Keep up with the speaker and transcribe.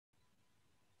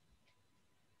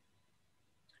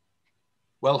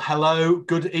Well, hello,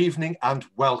 good evening and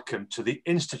welcome to the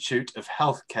Institute of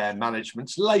Healthcare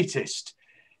Management's latest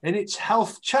in its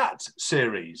Health Chat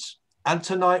series. And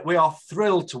tonight we are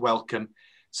thrilled to welcome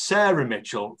Sarah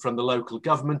Mitchell from the Local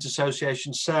Government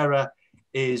Association. Sarah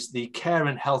is the Care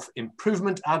and Health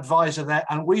Improvement Advisor there,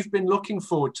 and we've been looking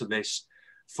forward to this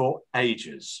for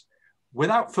ages.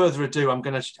 Without further ado, I'm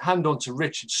going to hand on to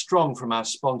Richard Strong from our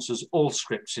sponsors,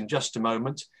 Allscripts, in just a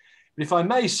moment. But if I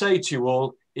may say to you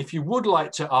all, if you would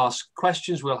like to ask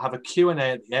questions, we'll have a Q&A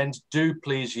at the end. Do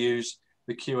please use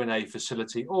the Q&A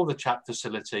facility or the chat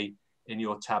facility in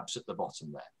your tabs at the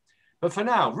bottom there. But for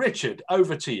now, Richard,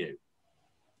 over to you.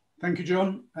 Thank you,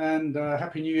 John, and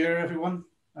Happy New Year, everyone.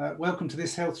 Welcome to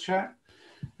this Health Chat.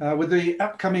 With the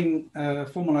upcoming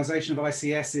formalisation of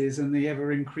ICSs and the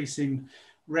ever-increasing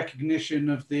recognition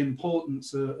of the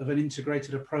importance of an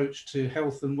integrated approach to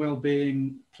health and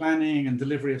well-being planning and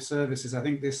delivery of services, I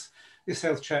think this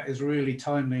Health Chat is really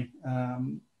timely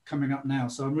coming up now.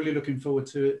 So I'm really looking forward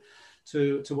to it,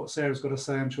 to what Sarah's got to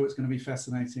say. I'm sure it's going to be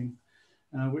fascinating.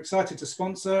 We're excited to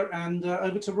sponsor, and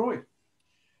over to Roy.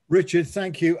 Richard,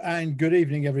 thank you, and good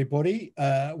evening, everybody,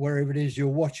 wherever it is you're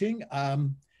watching.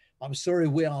 I'm sorry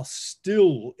we are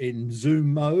still in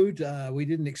Zoom mode. We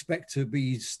didn't expect to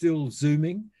be still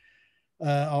Zooming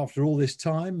after all this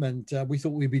time, and we thought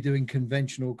we'd be doing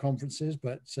conventional conferences,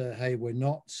 but hey, we're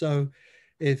not. So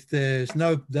if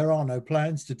there are no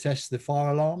plans to test the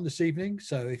fire alarm this evening.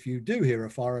 So if you do hear a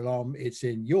fire alarm, it's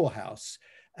in your house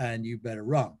and you better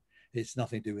run. It's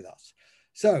nothing to do with us.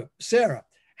 So Sarah,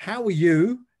 how are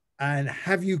you, and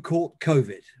have you caught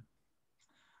COVID?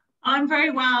 I'm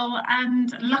very well,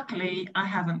 and luckily I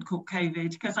haven't caught COVID,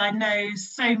 because I know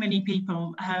so many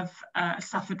people have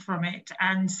suffered from it,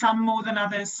 and some more than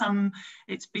others. Some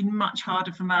it's been much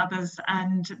harder from others,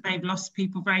 and they've lost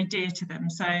people very dear to them.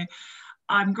 So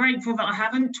I'm grateful that I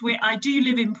haven't. I do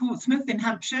live in Portsmouth in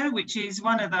Hampshire, which is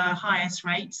one of the highest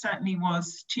rates, certainly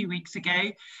was 2 weeks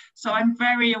ago. So I'm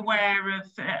very aware of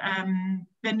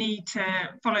the need to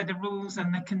follow the rules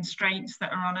and the constraints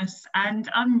that are on us. And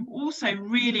I'm also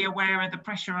really aware of the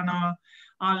pressure on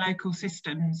our local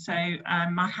system. So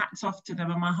my hat's off to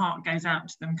them and my heart goes out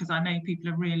to them, because I know people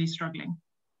are really struggling.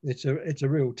 It's a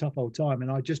real tough old time.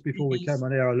 And just before we came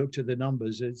on air, I looked at the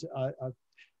numbers.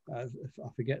 I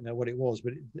forget now what it was,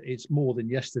 but it's more than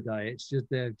yesterday. It's just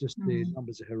the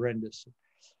numbers are horrendous.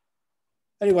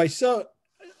 Anyway, so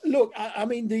look, I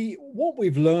mean, what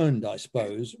we've learned, I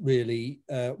suppose, really,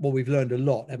 we've learned a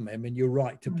lot, haven't we? I mean, you're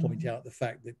right to point out the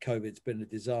fact that COVID's been a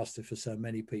disaster for so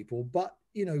many people. But,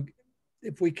 you know,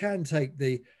 if we can take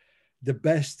the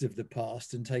best of the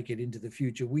past and take it into the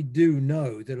future, we do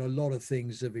know that a lot of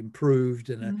things have improved,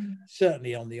 and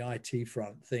certainly on the IT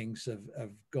front, things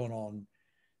have gone on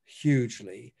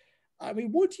hugely. I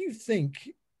mean, what do you think?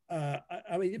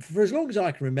 I mean, for as long as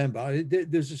I can remember,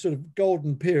 there's a sort of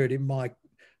golden period in my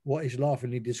what is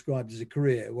laughingly described as a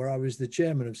career, where I was the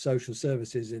chairman of social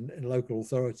services in local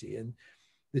authority and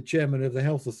the chairman of the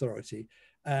health authority.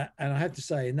 And I have to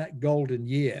say, in that golden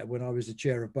year, when I was the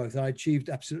chair of both, I achieved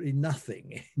absolutely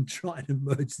nothing in trying to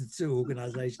merge the two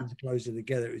organizations closer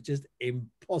together. It was just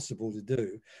impossible to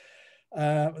do.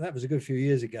 That was a good few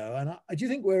years ago. And do you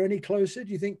think we're any closer?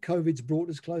 Do you think COVID's brought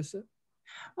us closer?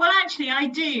 Well, actually, I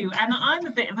do. And I'm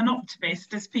a bit of an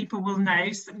optimist, as people will know.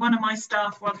 One of my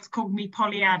staff once called me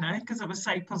Pollyanna because I was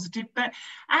so positive. But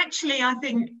actually, I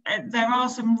think there are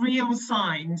some real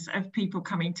signs of people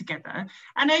coming together.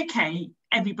 And okay,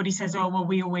 everybody says, oh, well,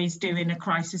 we always do in a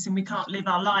crisis and we can't live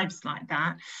our lives like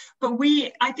that. But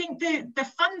I think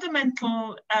the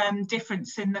fundamental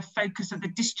difference in the focus of the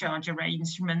discharge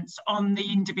arrangements on the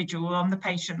individual, on the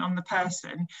patient, on the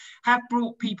person, have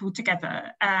brought people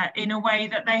together in a way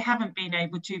that they haven't been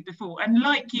able to before. And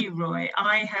like you, Roy,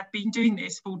 I have been doing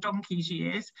this for donkey's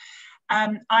years.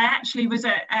 I actually was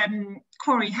at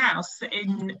Quarry House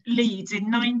in Leeds in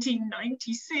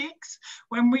 1996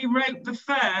 when we wrote the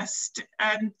first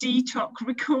DTOC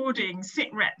recording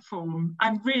SITREP form.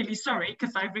 I'm really sorry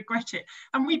because I regret it.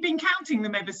 And we've been counting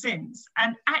them ever since.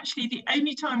 And actually the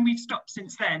only time we've stopped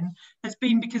since then has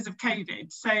been because of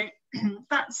COVID. So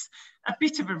that's a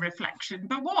bit of a reflection.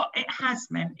 But what it has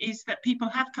meant is that people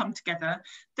have come together.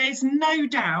 There's no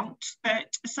doubt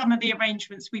that some of the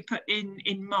arrangements we put in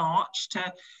March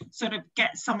to sort of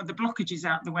get some of the blockages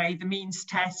out of the way, the means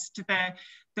test,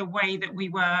 the way that we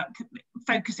work,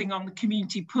 focusing on the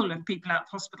community pull of people out of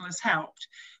hospital has helped.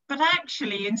 But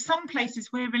actually, in some places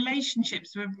where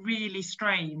relationships were really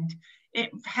strained, it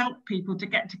helped people to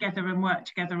get together and work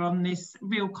together on this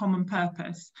real common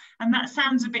purpose. And that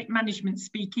sounds a bit management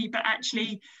speaky, but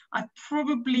actually I've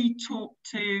probably talked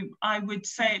to, I would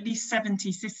say, at least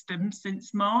 70 systems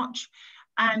since March.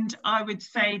 And I would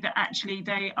say that actually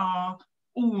they are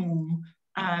all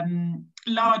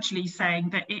largely saying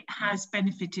that it has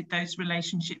benefited those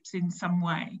relationships in some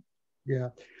way. Yeah,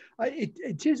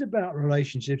 it is about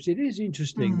relationships. It is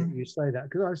interesting that you say that,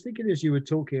 because I was thinking as you were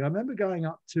talking, I remember going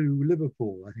up to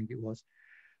Liverpool, I think it was,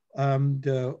 and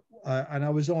I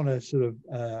was on a sort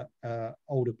of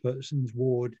older person's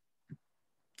ward,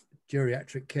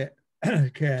 geriatric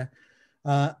care,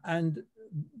 and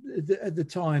at the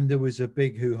time there was a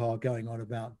big hoo-ha going on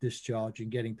about discharge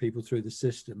and getting people through the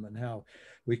system, and how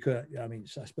we could, I mean,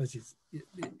 I suppose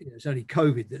it's only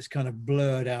COVID that's kind of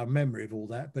blurred our memory of all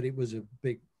that, but it was a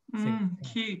big thing.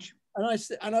 Huge.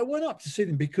 And I went up to see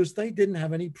them because they didn't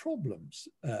have any problems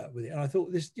with it. And I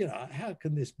thought, this, you know, how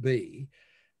can this be?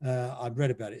 I'd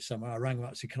read about it somewhere. I rang them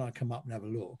up and said, can I come up and have a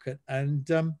look? And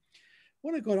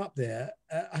when I got up there,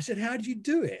 I said, how did you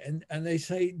do it? And they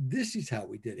say, this is how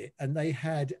we did it. And they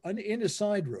had, in a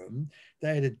side room,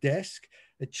 they had a desk,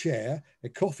 a chair, a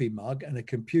coffee mug, and a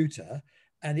computer.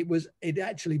 And it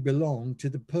actually belonged to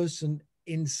the person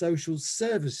in social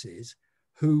services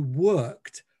who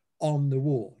worked on the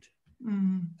ward.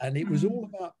 And it was all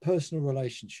about personal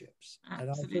relationships. Absolutely. And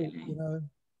I thought, you know,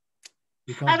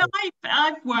 and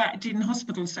I've worked in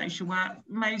hospital social work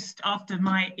most after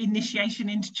my initiation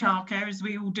into childcare, as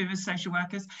we all do as social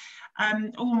workers,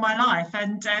 all my life.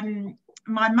 And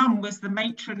my mum was the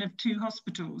matron of 2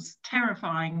 hospitals,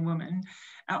 terrifying woman.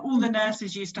 All the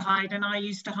nurses used to hide, and I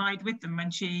used to hide with them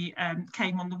when she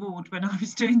came on the ward when I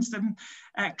was doing some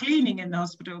cleaning in the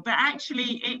hospital. But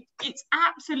actually, it's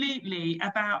absolutely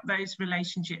about those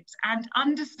relationships and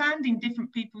understanding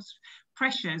different people's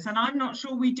pressures. And I'm not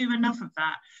sure we do enough of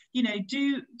that. You know,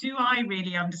 do I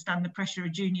really understand the pressure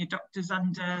of junior doctors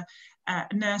under,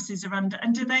 nurses are under,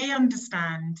 and do they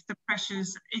understand the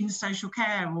pressures in social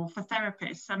care or for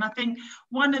therapists? And I think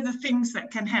one of the things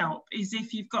that can help is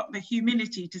if you've got the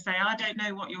humility to say, I don't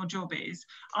know what your job is,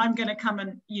 I'm going to come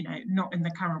and, you know, not in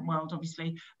the current world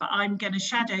obviously, but I'm going to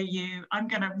shadow you. I'm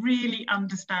going to really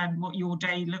understand what your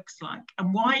day looks like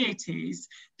and why it is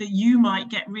that you might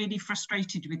get really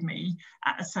frustrated with me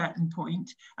at a certain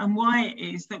point, and why it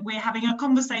is that we're having a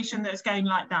conversation that's going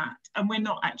like that and we're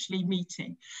not actually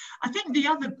meeting. I think the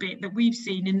other bit that we've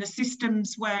seen in the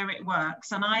systems where it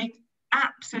works, and I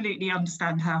absolutely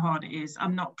understand how hard it is,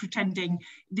 I'm not pretending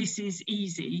this is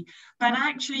easy, but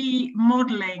actually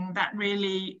modelling that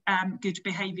really good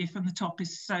behaviour from the top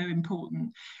is so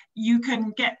important. You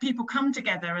can get people come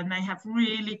together and they have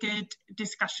really good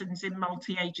discussions in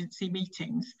multi-agency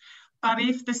meetings. But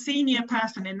if the senior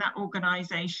person in that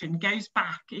organisation goes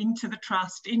back into the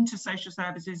trust, into social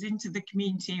services, into the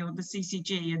community or the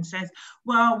CCG and says,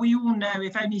 well, we all know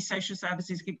if only social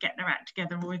services could get their act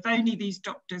together, or if only these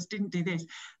doctors didn't do this,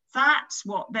 that's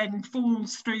what then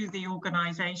falls through the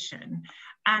organisation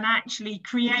and actually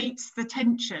creates the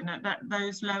tension at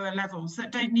those lower levels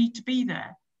that don't need to be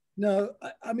there. No,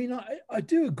 I mean, I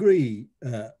do agree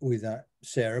with that,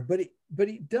 Sarah, but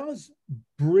it does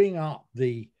bring up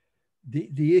the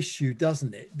issue,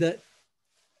 doesn't it, that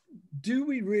do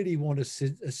we really want a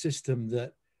system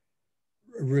that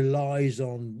relies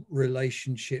on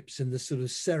relationships and the sort of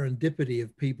serendipity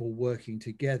of people working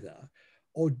together,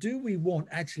 or do we want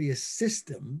actually a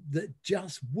system that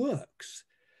just works?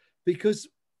 Because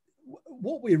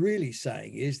what we're really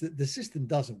saying is that the system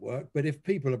doesn't work, but if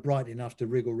people are bright enough to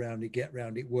wriggle around it, get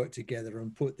around it, work together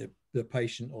and put the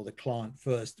patient or the client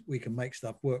first, we can make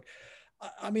stuff work.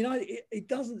 I mean, it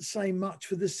doesn't say much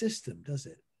for the system, does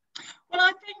it? Well,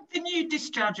 I think the new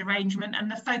discharge arrangement and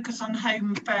the focus on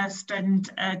home first and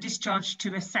discharge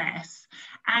to assess,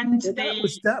 and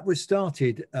that was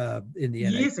started in the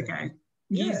years NHS. ago.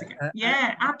 Years ago.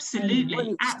 Yeah,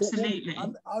 absolutely, absolutely.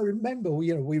 I remember,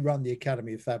 you know, we run the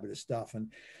Academy of Fabulous Stuff,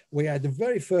 and we had the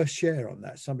very first share on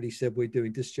that. Somebody said we're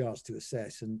doing discharge to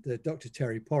assess, and Dr.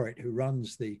 Terry Porritt, who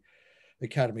runs the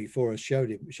Academy for us, showed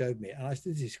me, and I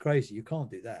said, this is crazy. You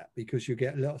can't do that, because you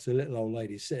get lots of little old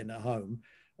ladies sitting at home.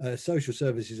 Social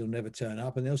services will never turn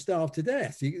up and they'll starve to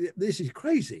death. This is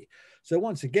crazy. So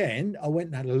once again, I went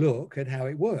and had a look at how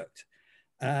it worked.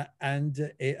 I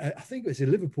think it was in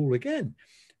Liverpool again.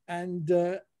 And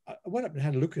I went up and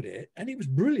had a look at it, and it was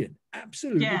brilliant.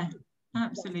 Absolutely. Yeah,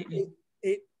 absolutely.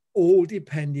 It all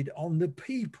depended on the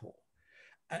people.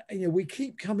 You know, we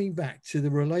keep coming back to the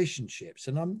relationships,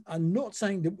 and I'm not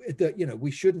saying that you know,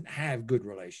 we shouldn't have good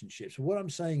relationships. What I'm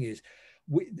saying is,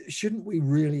 shouldn't we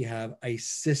really have a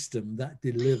system that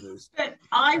delivers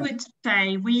I would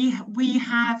say we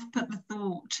have put the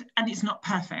thought, and it's not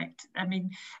perfect, I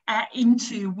mean,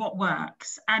 into what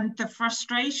works. And the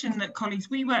frustration that colleagues,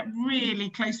 we work really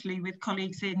closely with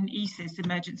colleagues in ESIS,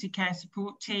 Emergency Care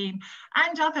Support Team,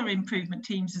 and other improvement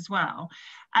teams as well.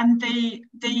 And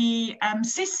the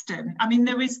system, I mean,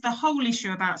 there is the whole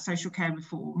issue about social care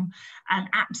reform, and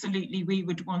absolutely we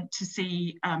would want to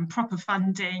see proper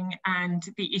funding and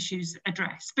the issues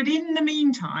addressed. But in the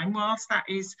meantime, whilst that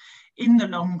is in the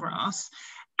long grass,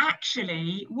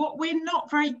 actually what we're not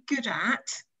very good at,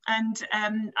 and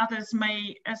others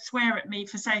may swear at me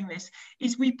for saying this,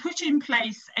 is we put in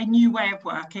place a new way of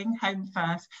working, home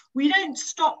first. We don't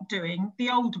stop doing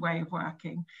the old way of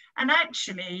working. And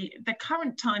actually, the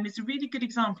current time is a really good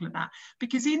example of that,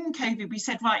 because in COVID, we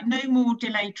said, right, no more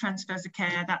delayed transfers of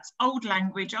care. That's old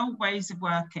language, old ways of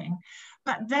working.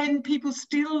 But then people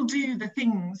still do the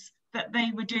things that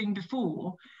they were doing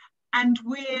before. And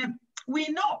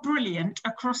we're not brilliant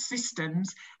across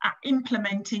systems at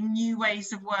implementing new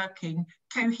ways of working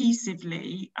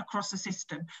cohesively across a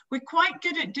system. We're quite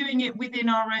good at doing it within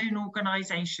our own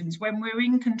organisations when we're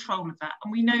in control of that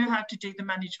and we know how to do the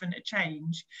management of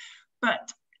change.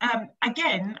 But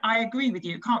again, I agree with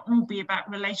you, it can't all be about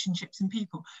relationships and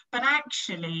people, but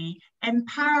actually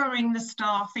empowering the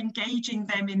staff, engaging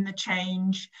them in the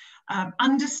change,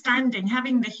 understanding,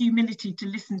 having the humility to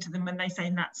listen to them when they say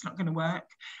that's not going to work,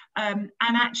 and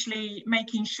actually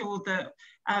making sure that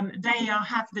they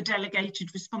have the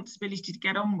delegated responsibility to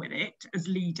get on with it as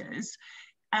leaders.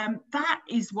 That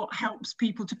is what helps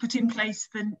people to put in place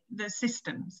the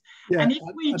systems. Yeah, and if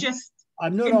we just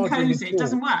impose it, it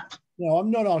doesn't work. No,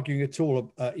 I'm not arguing at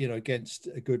all, against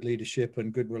good leadership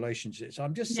and good relationships.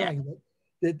 I'm just saying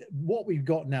that what we've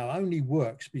got now only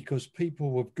works because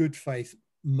people with good faith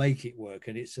make it work,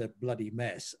 and it's a bloody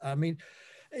mess. I mean,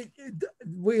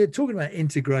 we're talking about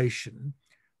integration.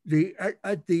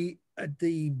 At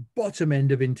the bottom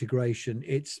end of integration,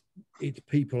 it's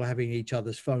people having each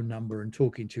other's phone number and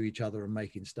talking to each other and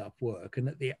making stuff work. And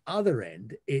at the other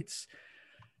end, it's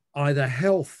either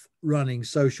health running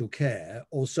social care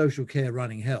or social care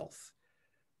running health.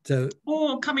 So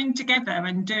all coming together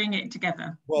and doing it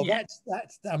together. Well, that's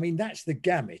I mean, that's the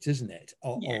gamut, isn't it,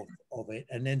 of it?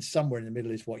 And then somewhere in the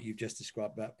middle is what you just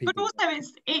described about people. But also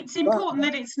it's important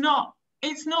that it's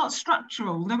not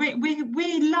structural.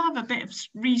 We love a bit of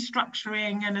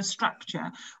restructuring and a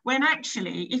structure, when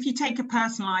actually, if you take a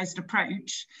personalised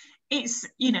approach, it's,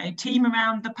 team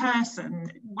around the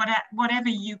person, whatever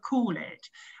you call it.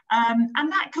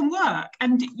 And that can work.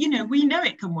 And, we know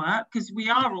it can work because we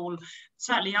are all,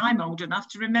 certainly I'm old enough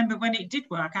to remember when it did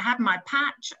work. I had my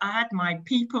patch, I had my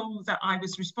people that I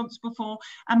was responsible for,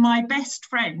 and my best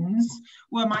friends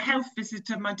were my health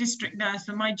visitor, my district nurse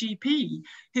and my GP,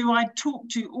 who I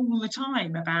talked to all the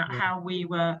time about how we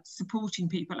were supporting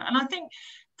people. And I think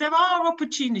there are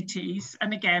opportunities,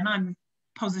 and again, I'm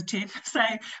positive,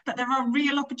 but there are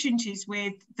real opportunities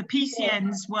with the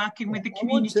PCNs working with the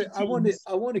community teams.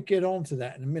 I want to get on to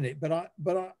that in a minute, but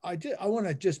I want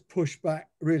to just push back,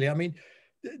 really. I mean,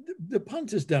 the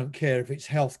punters don't care if it's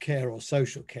health care or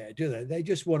social care, do they? They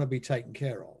just want to be taken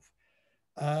care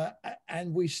of.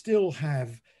 And we still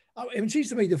have, it seems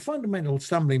to me the fundamental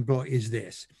stumbling block is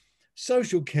this: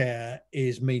 social care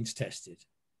is means tested.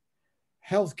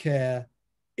 Healthcare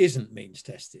isn't means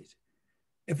tested.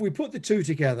 If we put the two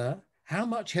together, how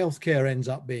much healthcare ends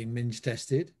up being means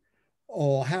tested,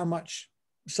 or how much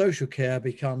social care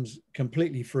becomes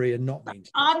completely free and not means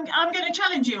tested? I'm going to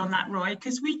challenge you on that, Roy,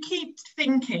 because we keep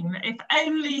thinking that if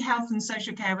only health and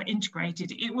social care were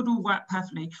integrated, it would all work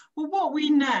perfectly. Well, what we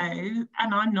know,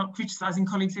 and I'm not criticising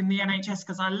colleagues in the NHS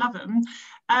because I love them,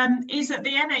 is that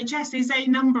the NHS is a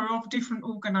number of different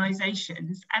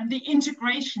organisations, and the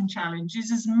integration challenge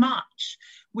is as much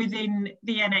within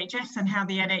the NHS and how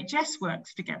the NHS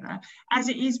works together as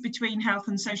it is between health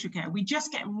and social care. We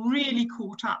just get really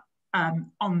caught up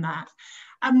on that.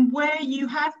 And where you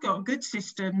have got good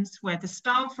systems, where the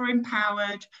staff are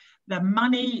empowered, the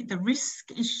money, the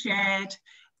risk is shared,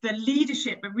 the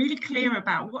leadership are really clear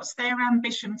about what's their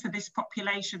ambition for this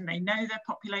population, they know their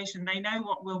population, they know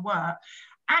what will work.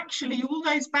 Actually, all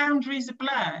those boundaries are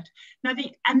blurred. Now,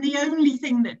 the only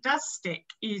thing that does stick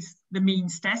is the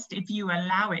means test, if you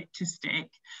allow it to stick.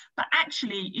 But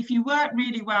actually, if you work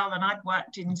really well, and I've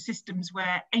worked in systems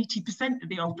where 80% of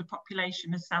the older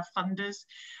population are self-funders,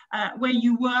 where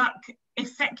you work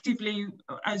effectively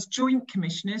as joint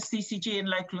commissioners, CCG and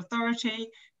local authority,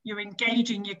 you're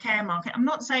engaging your care market. I'm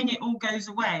not saying it all goes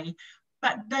away,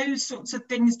 but those sorts of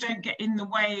things don't get in the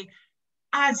way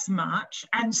as much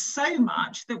and so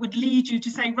much that would lead you to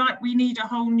say, right, we need a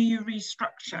whole new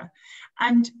restructure.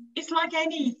 And it's like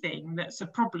anything that's a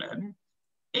problem,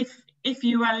 if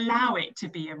you allow it to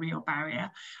be a real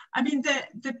barrier. I mean,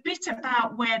 the bit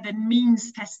about where the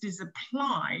means test is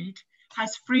applied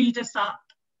has freed us up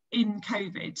in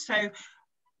COVID. So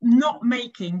not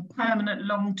making permanent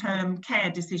long-term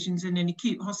care decisions in an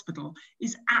acute hospital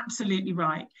is absolutely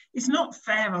right. It's not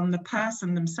fair on the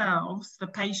person themselves, the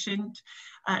patient.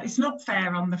 It's not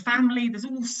fair on the family. There's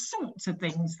all sorts of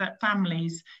things that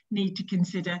families need to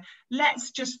consider. Let's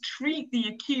just treat the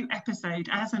acute episode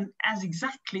as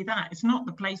exactly that. It's not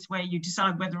the place where you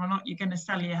decide whether or not you're going to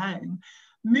sell your home.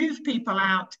 Move people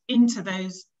out into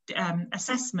those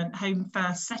assessment home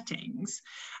first settings,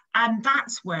 and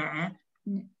that's where,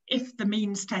 if the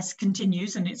means test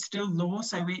continues, and it's still law,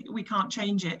 so we can't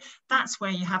change it, that's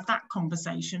where you have that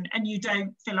conversation, and you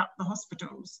don't fill up the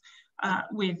hospitals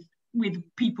with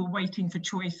people waiting for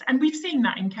choice. And we've seen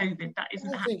that in COVID. That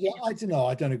isn't happening. I don't know.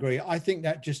 I don't agree. I think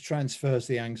that just transfers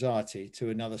the anxiety to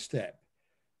another step.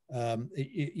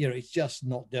 It's just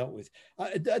not dealt with.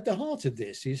 At the heart of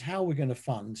this is how we're going to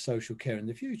fund social care in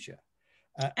the future.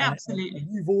 Absolutely.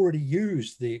 And you've already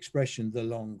used the expression "the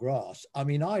long grass." I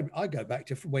mean, I go back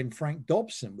to when Frank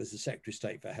Dobson was the Secretary of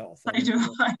State for Health.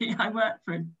 I worked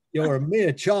for him. You're a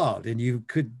mere child, and you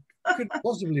couldn't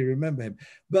possibly remember him.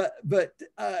 But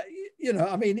I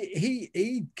mean,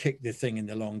 he kicked the thing in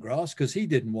the long grass because he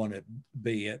didn't want to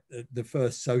be the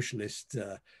first socialist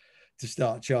to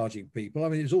start charging people. I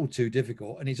mean, it was all too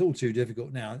difficult, and it's all too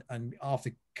difficult now. And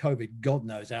after COVID, God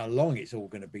knows how long it's all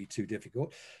going to be too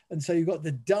difficult. And so you've got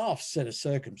the daft set of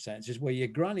circumstances where your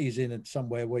granny's in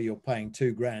somewhere where you're paying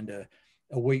 $2,000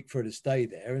 a week for her to stay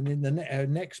there, and in her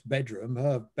next bedroom,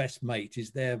 her best mate is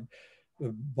there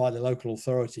by the local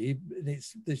authority.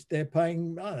 They're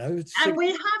paying, I don't know. And we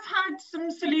have had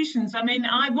some solutions. I mean,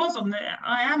 I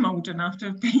am old enough to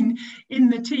have been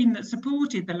in the team that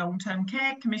supported the Long-Term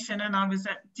Care Commission, and I was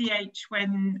at DH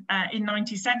when in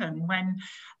 '97 when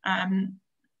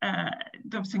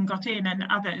Dobson got in and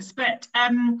others. But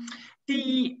Andrew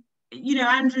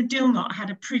Dilnott had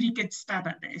a pretty good stab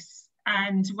at this.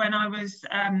 And when I was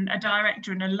a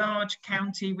director in a large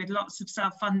county with lots of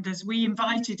self-funders, we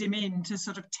invited him in to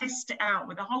sort of test it out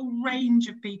with a whole range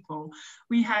of people.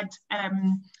 We had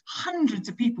hundreds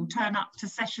of people turn up to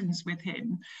sessions with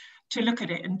him to look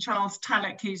at it. And Charles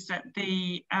Tallock, who's at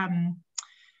the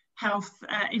Health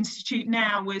Institute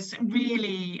now, was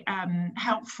really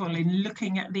helpful in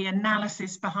looking at the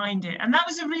analysis behind it. And that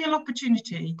was a real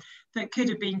opportunity that could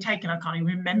have been taken. I can't even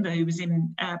remember who was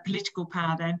in political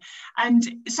power then. And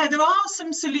so there are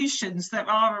some solutions that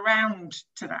are around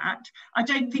to that. I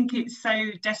don't think it's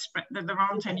so desperate that there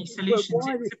aren't any solutions.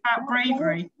 It's about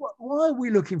bravery. Why are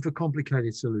we looking for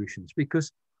complicated solutions? Because,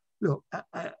 look,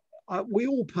 we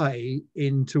all pay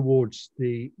in towards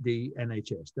the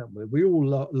NHS, don't we? We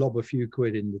all lob a few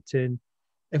quid in the tin.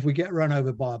 If we get run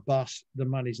over by a bus, the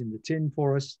money's in the tin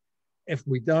for us. If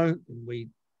we don't, we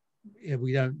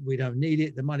don't need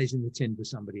it, the money's in the tin for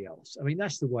somebody else. I mean,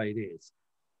 that's the way it is.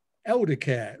 Elder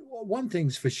care, one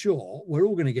thing's for sure, we're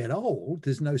all going to get old.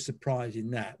 There's no surprise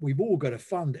in that. We've all got to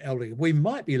fund elder care. We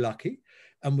might be lucky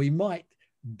and we might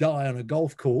die on a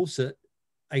golf course at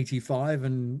 85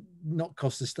 and not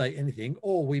cost the state anything,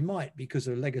 or we might, because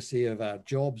of the legacy of our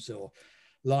jobs or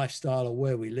lifestyle or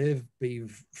where we live, be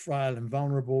frail and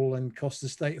vulnerable and cost the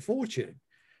state a fortune.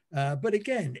 But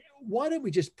again, why don't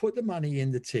we just put the money in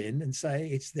the tin and say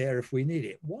it's there if we need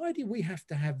it? Why do we have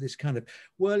to have this kind of,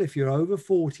 well, if you're over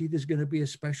 40, there's going to be a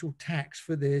special tax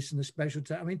for this and a special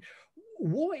tax? I mean,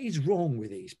 what is wrong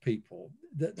with these people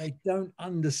that they don't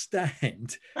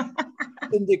understand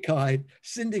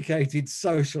syndicated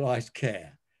socialized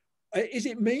care? Is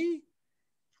it me?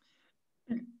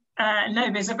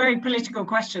 No, there's a very political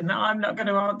question that I'm not going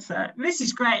to answer. This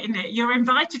is great, isn't it? You're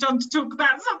invited on to talk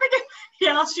about something. He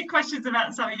asks you questions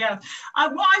about something else.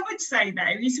 What I would say,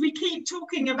 though, is we keep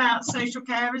talking about social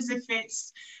care as if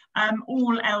it's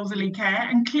all elderly care,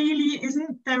 and clearly it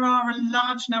isn't. There are a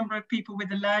large number of people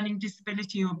with a learning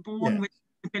disability who are born with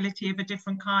a disability of a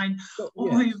different kind,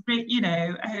 or who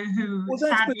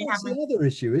sadly have another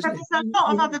issue, isn't it? There's a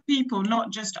lot of other people,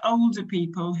 not just older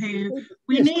people, who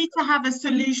we need to have a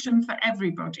solution for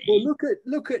everybody. Well,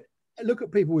 look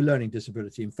at people with learning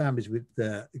disability and families with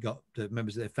got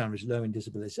members of their families with learning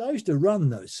disabilities. I used to run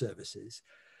those services,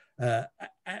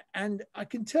 and I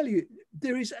can tell you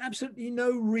there is absolutely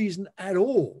no reason at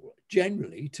all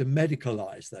generally to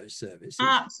medicalise those services.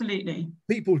 Absolutely.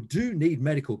 People do need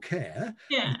medical care.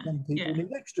 Yeah. Some people need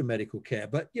extra medical care,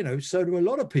 but so do a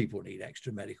lot of people need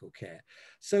extra medical care.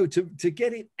 So to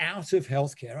get it out of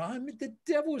healthcare, I'm the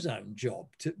devil's own job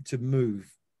to move,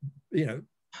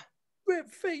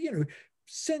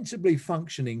 sensibly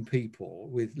functioning people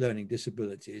with learning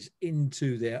disabilities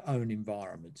into their own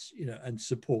environments, and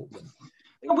support them.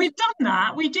 Well, we've done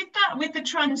that. We did that with the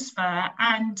transfer,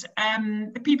 and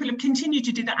the people have continued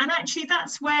to do that. And actually,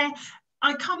 that's where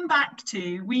I come back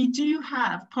to. We do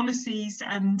have policies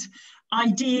and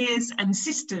ideas and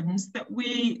systems that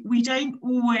we don't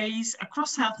always,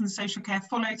 across health and social care,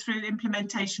 follow through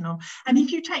implementation of. And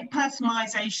if you take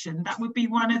personalisation, that would be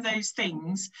one of those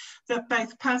things that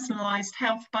both personalised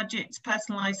health budgets,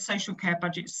 personalised social care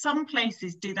budgets, some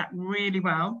places do that really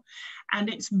well. And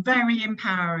it's very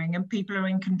empowering, and people are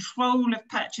in control of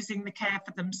purchasing the care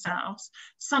for themselves.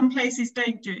 Some places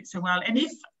don't do it so well. And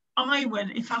if I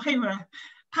were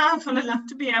powerful enough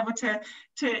to be able to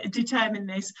determine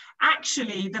this,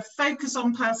 actually the focus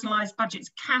on personalised budgets,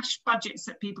 cash budgets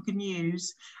that people can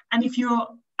use, and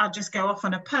I'll just go off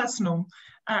on a personal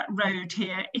road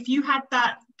here, if you had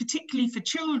that particularly for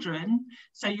children,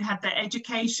 so you had their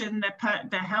education,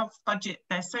 their health budget,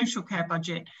 their social care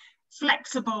budget,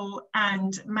 flexible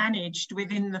and managed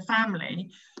within the family,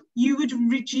 you would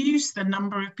reduce the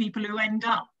number of people who end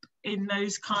up in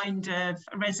those kind of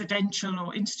residential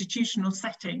or institutional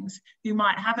settings who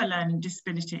might have a learning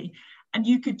disability. And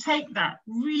you could take that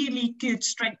really good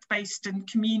strength-based and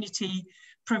community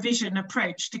provision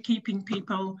approach to keeping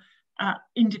people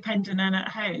independent and at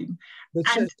home. But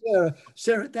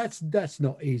Sarah, that's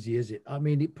not easy, is it? I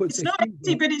mean, it's not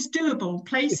easy, but it's doable.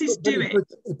 Places do it.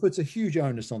 It puts a huge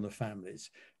onus on the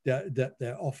families that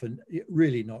they're often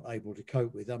really not able to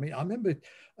cope with. I mean, I remember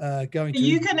going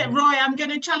to... Roy, I'm going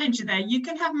to challenge you there. You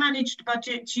can have managed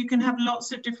budgets. You can have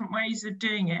lots of different ways of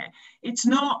doing it. It's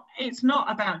not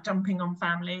about dumping on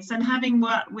families. And having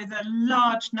worked with a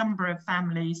large number of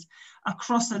families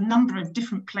across a number of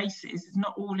different places,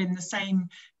 not all in the same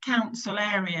council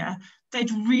area, they'd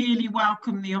really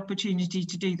welcome the opportunity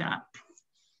to do that.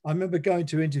 I remember going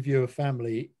to interview a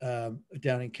family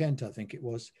down in Kent, I think it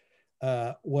was,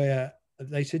 where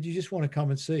they said, you just want to come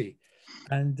and see.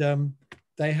 And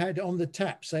they had on the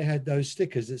taps, they had those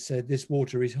stickers that said, this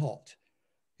water is hot.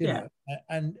 You know,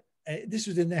 and this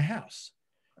was in their house.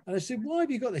 And I said, why have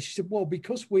you got this? She said, well,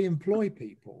 because we employ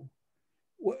people,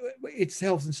 it's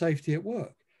health and safety at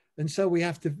work. And so we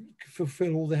have to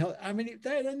fulfill all the health. I mean,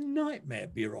 they had a nightmare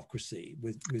bureaucracy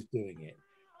with doing it.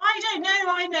 I don't know.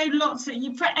 I know lots of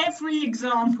for every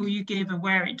example you give of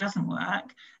where it doesn't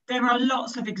work, there are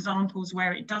lots of examples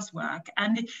where it does work.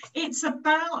 And it's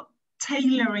about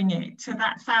tailoring it to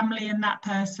that family and that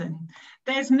person.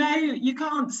 You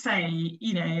can't say,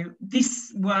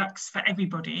 this works for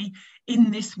everybody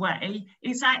in this way.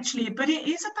 But it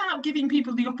is about giving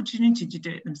people the opportunity to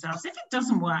do it themselves. If it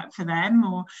doesn't work for them,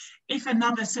 or if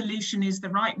another solution is the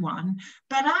right one.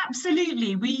 But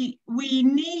absolutely, we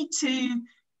need to,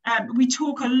 we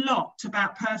talk a lot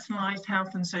about personalised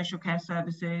health and social care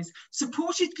services,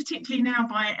 supported particularly now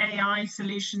by AI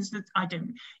solutions that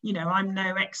I'm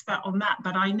no expert on that,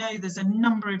 but I know there's a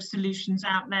number of solutions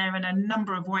out there and a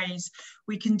number of ways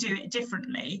we can do it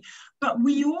differently. But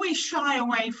we always shy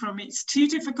away from it's too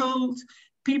difficult,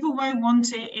 people won't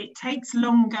want it, it takes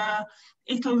longer,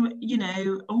 it'll,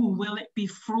 will it be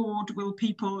fraud? Will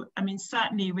people,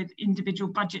 certainly with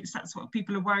individual budgets, that's what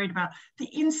people are worried about. The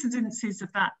incidences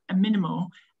of that are minimal,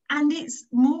 and it's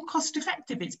more cost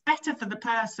effective. It's better for the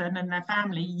person and their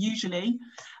family usually,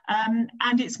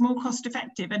 and it's more cost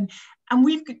effective. And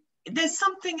there's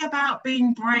something about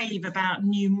being brave about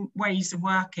new ways of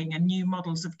working and new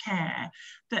models of care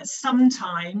that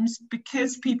sometimes,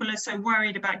 because people are so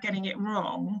worried about getting it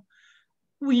wrong,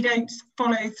 we don't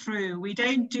follow through. We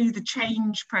don't do the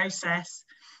change process.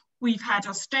 We've had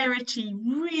austerity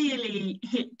really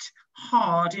hit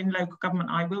hard in local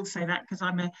government. I will say that because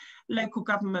I'm a local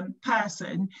government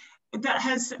person. That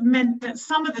has meant that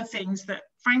some of the things that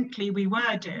frankly we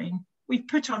were doing, we've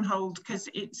put on hold because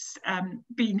it's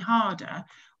been harder,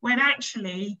 when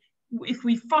actually, if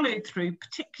we followed through,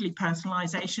 particularly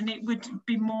personalisation, it would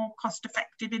be more cost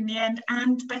effective in the end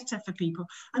and better for people.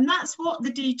 And that's what the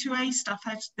D2A stuff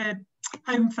has, the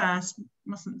Home First,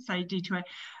 mustn't say D2A,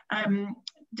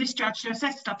 discharge to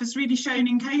assess stuff has really shown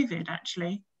in COVID,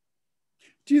 actually.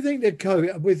 Do you think that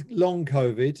COVID, with long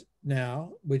COVID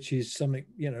now, which is something,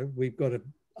 we've got to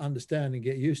understand and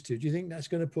get used to, do you think that's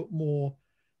going to put more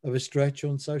of a stretch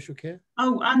on social care?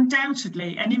 Oh,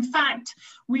 undoubtedly. And in fact,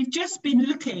 we've just been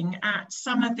looking at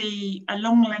some of the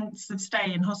long lengths of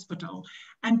stay in hospital.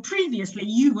 And previously,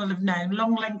 you will have known,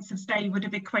 long lengths of stay would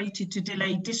have equated to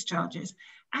delayed discharges.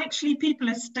 Actually, people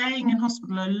are staying in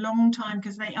hospital a long time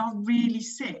because they are really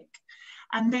sick.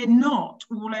 And they're not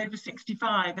all over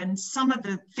 65. And some of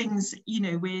the things, you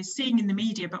know, we're seeing in the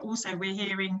media, but also we're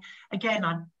hearing, again,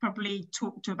 I've probably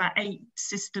talked to about 8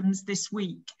 systems this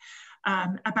week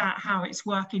about how it's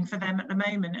working for them at the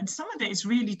moment. And some of it is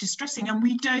really distressing. And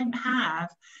we don't have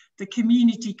the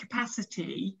community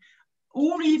capacity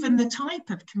or even the type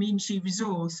of community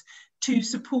resource to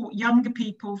support younger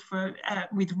people for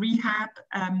with rehab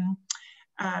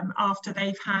after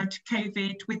they've had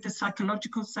COVID, with the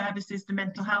psychological services, the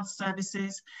mental health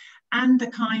services, and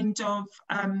the kind of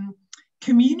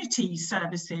community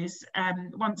services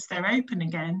once they're open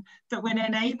again that will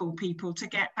enable people to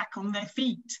get back on their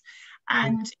feet.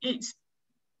 And it's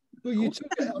well, I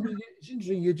mean, it's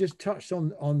interesting. You just touched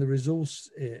on the resource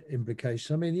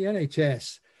implications. I mean, the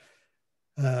NHS,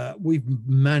 we've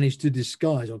managed to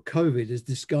disguise, or COVID has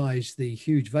disguised the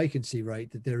huge vacancy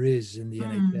rate that there is in the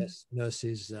NHS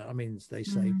nurses. I mean, they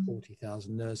say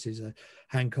 40,000 nurses.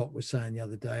 Hancock was saying the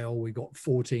other day, oh, we got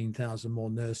 14,000 more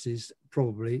nurses,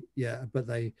 probably, yeah, but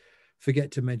they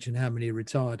forget to mention how many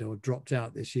retired or dropped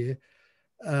out this year.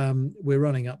 We're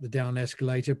running up the down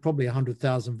escalator, probably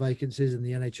 100,000 vacancies in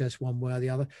the NHS one way or the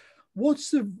other.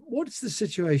 What's the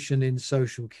situation in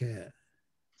social care?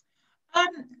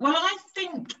 Well, I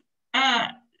think,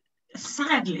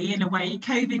 sadly, in a way,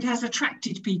 COVID has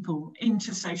attracted people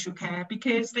into social care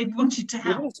because they wanted to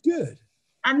help. Well, that's good.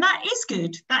 And that is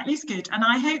good. That is good. And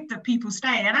I hope that people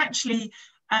stay. And actually,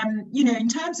 you know, in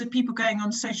terms of people going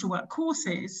on social work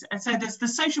courses, so there's the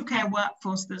social care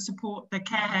workforce that support the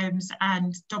care homes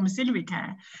and domiciliary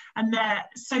care, and their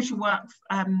social work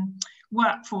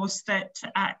workforce that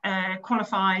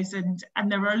qualifies, and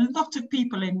there are a lot of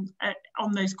people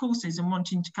on those courses and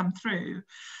wanting to come through.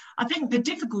 I think the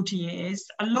difficulty is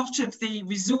a lot of the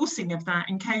resourcing of that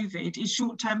in COVID is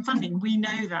short-term funding. We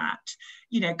know that,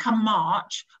 you know, come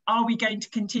March, are we going to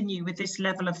continue with this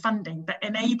level of funding that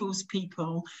enables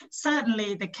people?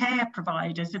 Certainly the care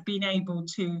providers have been able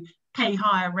to pay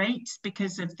higher rates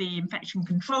because of the infection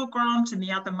control grant and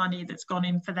the other money that's gone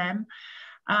in for them.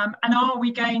 And are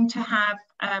we going to have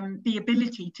the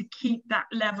ability to keep that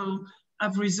level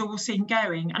of resourcing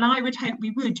going? And I would hope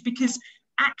we would, because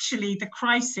actually the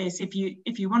crisis, if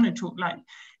you want to talk like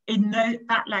in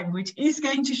that language, is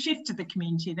going to shift to the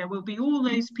community. There will be all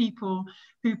those people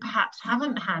who perhaps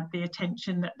haven't had the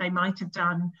attention that they might have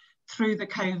done through the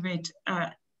COVID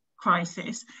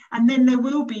crisis. And then there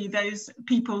will be those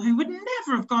people who would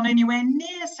never have gone anywhere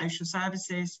near social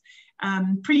services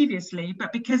previously,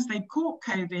 but because they've caught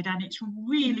COVID and it's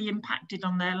really impacted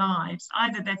on their lives,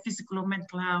 either their physical or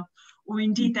mental health, or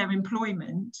indeed their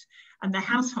employment and their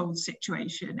household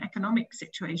situation, economic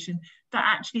situation, that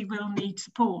actually will need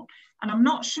support. And I'm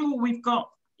not sure we've got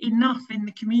enough in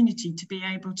the community to be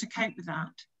able to cope with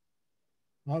that.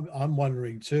 I'm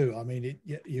wondering too. I mean,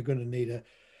 you're going to need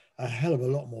a hell of a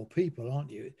lot more people,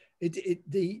 aren't you?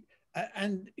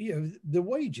 And you know, the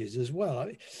wages as well. I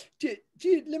mean,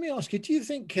 let me ask you: do you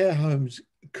think care homes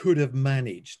could have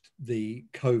managed the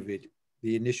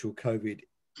initial COVID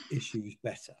issues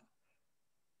better?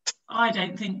 I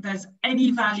don't think there's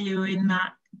any value in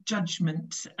that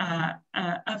judgment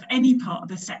of any part of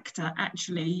the sector,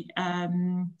 actually.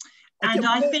 And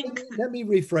I think let me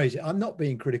rephrase it. I'm not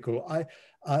being critical.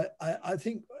 I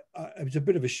think it was a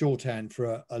bit of a shorthand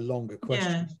for a longer question.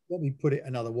 Yeah. Let me put it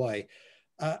another way.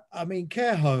 I mean,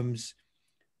 care homes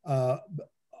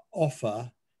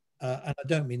offer, and I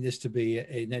don't mean this to be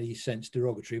in any sense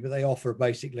derogatory, but they offer a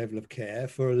basic level of care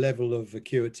for a level of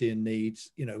acuity and needs,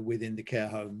 you know, within the care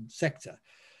home sector.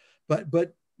 But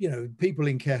you know, people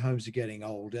in care homes are getting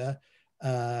older.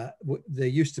 There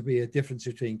used to be a difference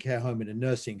between care home and a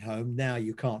nursing home. Now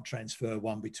you can't transfer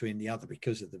one between the other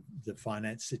because of the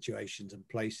finance situations and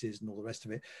places and all the rest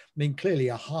of it. I mean, clearly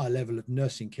a higher level of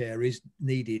nursing care is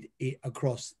needed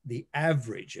across the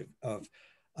average of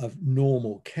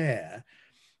normal care.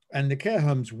 And the care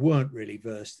homes weren't really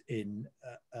versed in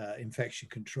infection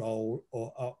control,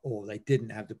 or they didn't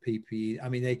have the PPE. I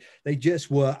mean, they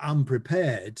just were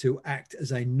unprepared to act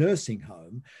as a nursing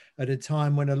home at a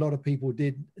time when a lot of people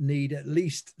did need at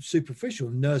least superficial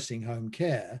nursing home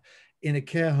care in a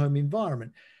care home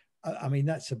environment. I mean,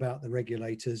 that's about the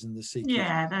regulators and the CQC.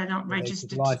 Yeah, they're not registered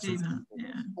to do that.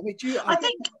 Yeah. I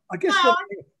mean,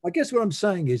 I guess what I'm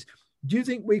saying is, do you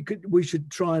think we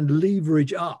should try and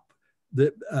leverage up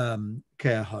the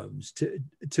care homes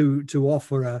to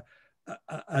offer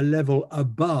a level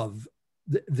above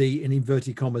the in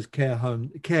inverted commas care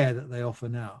that they offer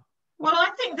now? Well,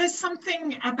 I think there's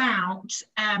something about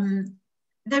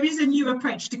there is a new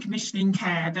approach to commissioning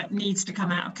care that needs to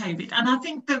come out of COVID. And I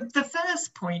think the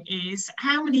first point is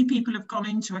how many people have gone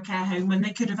into a care home when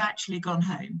they could have actually gone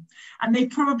home, and they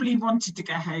probably wanted to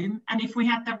go home. And if we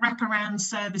had the wraparound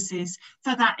services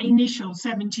for that initial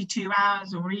 72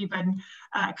 hours or even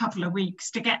a couple of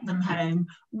weeks to get them home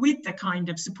with the kind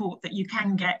of support that you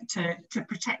can get to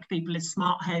protect people in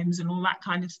smart homes and all that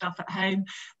kind of stuff at home,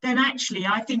 then actually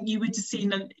I think you would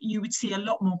see a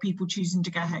lot more people choosing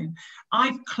to go home.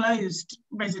 I've closed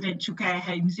residential care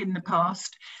homes in the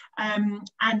past,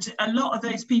 and a lot of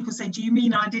those people say, do you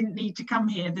mean I didn't need to come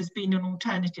here? There's been an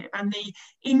alternative. And the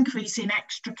increase in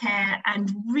extra care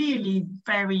and really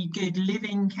very good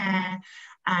living care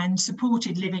and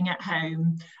supported living at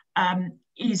home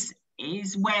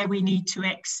is where we need to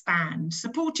expand,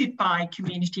 supported by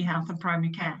community health and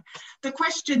primary care. The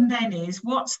question then is,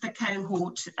 what's the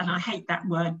cohort, and I hate that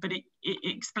word, but it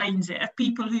explains it, of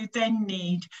people who then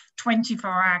need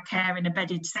 24-hour care in a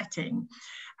bedded setting.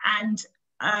 And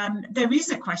there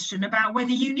is a question about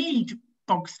whether you need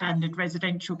bog standard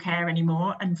residential care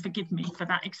anymore, and forgive me for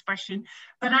that expression,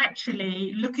 but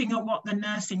actually looking at what the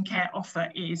nursing care offer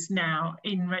is now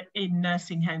in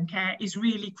nursing home care is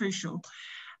really crucial.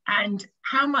 And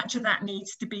how much of that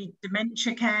needs to be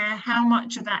dementia care, how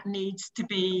much of that needs to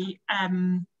be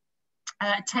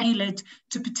tailored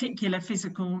to particular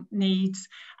physical needs,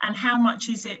 and how much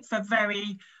is it for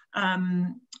very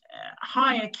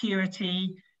high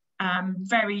acuity,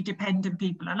 very dependent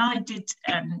people. And I did,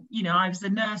 I was a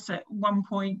nurse at one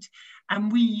point,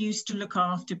 and we used to look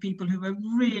after people who were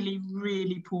really,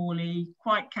 really poorly,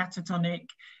 quite catatonic,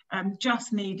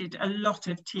 just needed a lot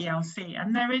of TLC.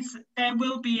 And there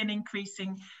will be an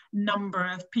increasing number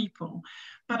of people.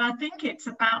 But I think it's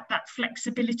about that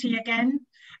flexibility again,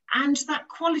 and that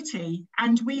quality.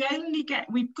 And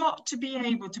we've got to be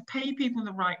able to pay people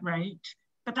the right rate,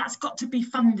 but that's got to be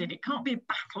funded. It can't be a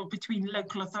battle between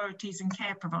local authorities and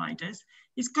care providers.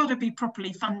 It's got to be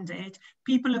properly funded.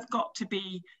 People have got to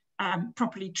be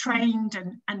properly trained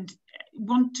and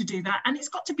want to do that. And it's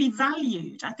got to be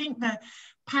valued. I think the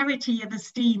parity of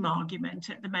esteem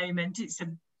argument at the moment,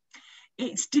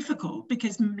 it's difficult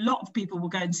because a lot of people will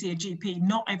go and see a GP.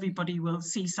 Not everybody will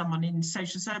see someone in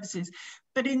social services.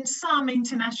 But in some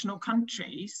international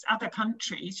countries, other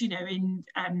countries, in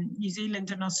New Zealand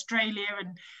and Australia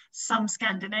and some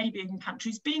Scandinavian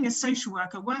countries, being a social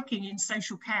worker working in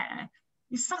social care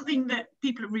is something that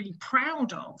people are really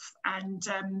proud of, and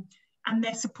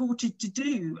they're supported to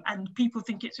do, and people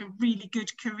think it's a really good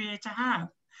career to have.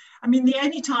 I mean, the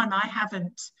only time I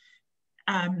haven't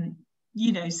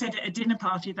said at a dinner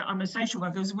party that I'm a social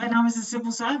worker was when I was a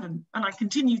civil servant, and I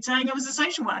continued saying I was a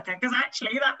social worker because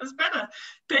actually that was better.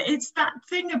 But it's that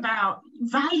thing about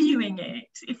valuing it.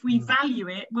 If we value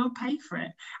it, we'll pay for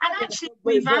it. And actually, if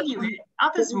we value it,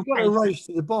 others will pay for it. We've got a race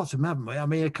to the bottom, haven't we? I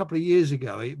mean, a couple of years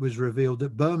ago, it was revealed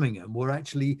that Birmingham were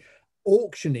actually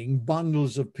auctioning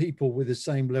bundles of people with the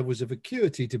same levels of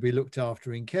acuity to be looked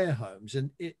after in care homes. And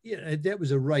that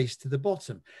was a race to the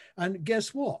bottom. And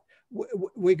guess what?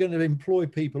 We're going to employ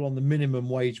people on the minimum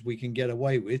wage we can get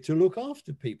away with to look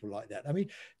after people like that. I mean,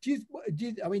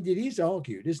 it is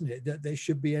argued, isn't it, that there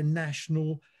should be a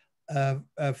national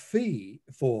fee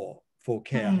for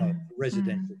care home,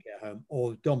 residential care home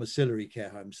or domiciliary care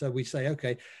home. So we say,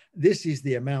 okay, this is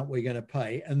the amount we're going to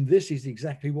pay, and this is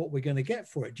exactly what we're going to get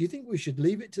for it. Do you think we should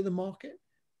leave it to the market?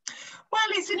 Well,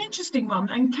 it's an interesting one,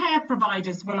 and care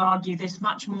providers will argue this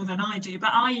much more than I do,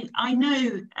 but I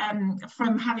know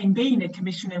from having been a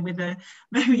commissioner with a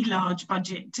very large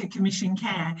budget to commission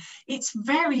care, it's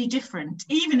very different.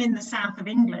 Even in the south of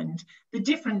England, the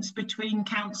difference between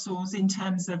councils in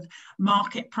terms of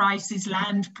market prices,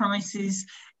 land prices,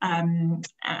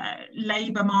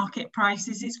 labour market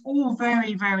prices, it's all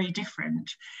very, very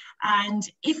different. And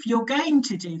if you're going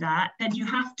to do that, then you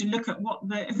have to look at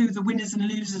who the winners and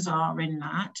losers are in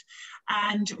that,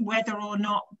 and whether or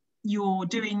not you're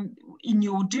doing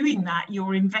that,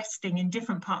 you're investing in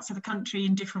different parts of the country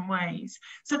in different ways.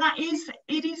 So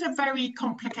it is a very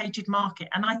complicated market,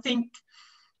 and I think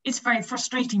it's very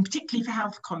frustrating, particularly for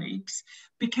health colleagues,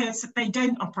 because they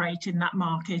don't operate in that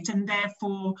market, and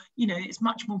therefore, it's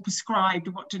much more prescribed.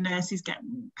 What do nurses get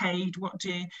paid? What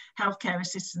do healthcare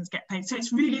assistants get paid? So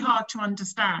it's really hard to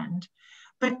understand.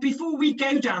 But before we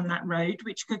go down that road,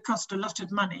 which could cost a lot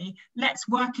of money, let's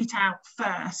work it out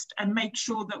first and make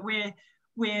sure that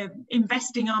we're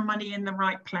investing our money in the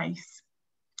right place.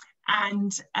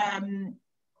 And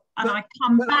And I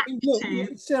come back look,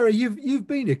 to Sarah, you've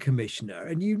been a commissioner,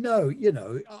 and you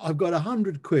know, I've got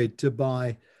 100 quid to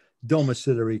buy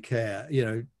domiciliary care,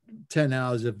 10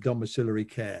 hours of domiciliary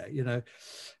care,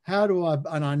 how do I,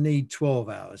 and I need 12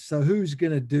 hours. So who's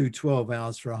going to do 12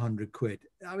 hours for 100 quid?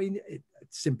 I mean, it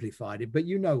simplified it, but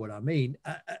you know what I mean.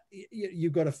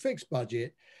 You've got a fixed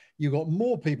budget. You've got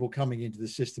more people coming into the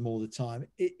system all the time.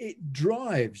 It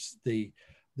drives the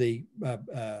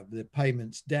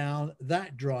payments down.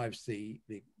 That drives the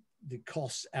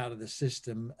costs out of the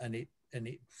system, and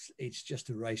it's just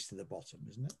a race to the bottom,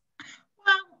 isn't it?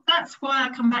 Well, that's why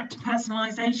I come back to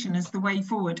personalisation as the way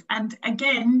forward. And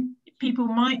again, people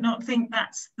might not think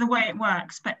that's the way it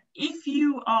works, but if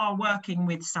you are working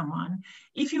with someone,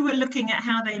 if you were looking at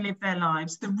how they live their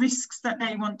lives, the risks that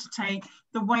they want to take,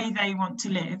 the way they want to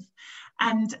live,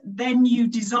 and then you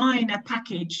design a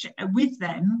package with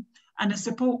them and a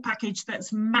support package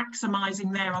that's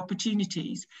maximising their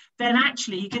opportunities, then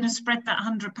actually you're going to spread that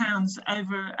 £100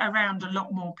 around a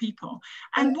lot more people.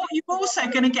 And what you're also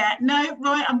going to get,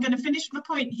 right, I'm going to finish my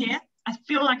point here. I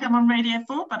feel like I'm on Radio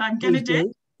 4, but I'm going to do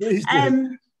it.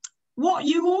 What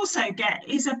you also get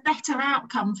is a better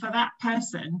outcome for that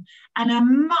person and a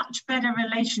much better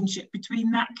relationship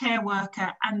between that care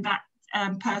worker and that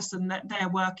person that they're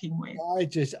working with.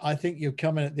 I think you're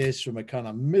coming at this from a kind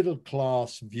of middle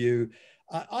class view.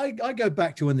 I go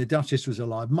back to when the Duchess was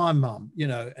alive, my mum,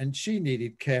 and she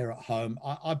needed care at home.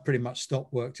 I pretty much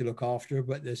stopped work to look after her,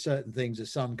 but there's certain things a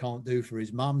son can't do for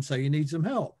his mum, so you need some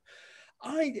help.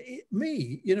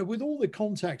 With all the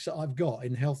contacts that I've got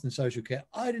in health and social care,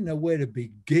 I didn't know where to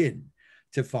begin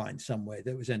to find somewhere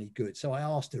that was any good. So I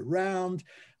asked around,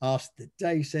 asked the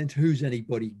day centre, who's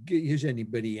anybody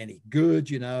any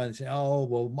good, and say, oh,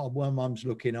 well, my mum's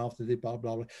looking after this, blah,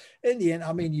 blah, blah. In the end,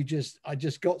 I mean, I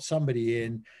just got somebody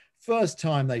in. First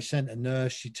time they sent a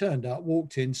nurse, she turned up,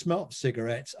 walked in, smelt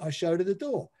cigarettes. I showed her the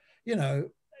door,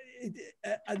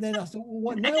 and then I thought, well,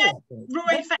 what now?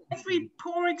 Roy, for every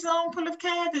poor example of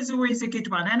care, there's always a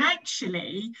good one. And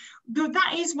actually,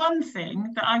 that is one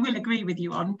thing that I will agree with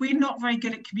you on. We're not very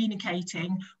good at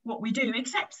communicating what we do,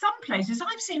 except some places.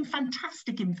 I've seen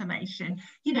fantastic information,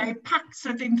 packs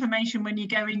of information when you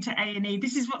go into A&E.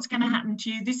 This is what's going to happen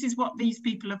to you. This is what these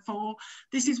people are for.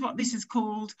 This is what this is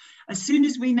called. As soon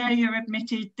as we know you're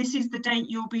admitted, this is the date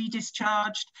you'll be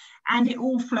discharged. And it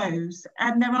all flows.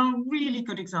 And there are really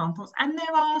good examples. And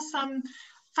there are some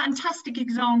fantastic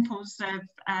examples of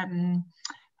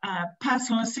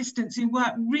personal assistants who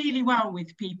work really well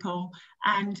with people,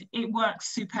 and it works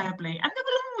superbly. And there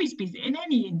will always be, in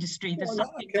any industry, there's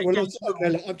something look,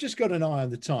 I've just got an eye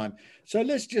on the time. So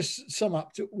let's just sum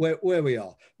up to where we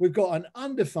are. We've got an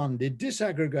underfunded,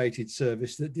 disaggregated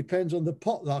service that depends on the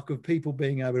potluck of people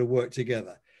being able to work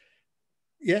together.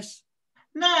 Yes?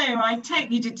 No, I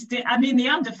totally did. I mean, the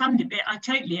underfunded bit, I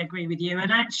totally agree with you.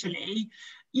 And actually,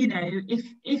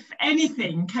 if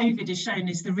anything, COVID has shown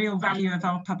is the real value of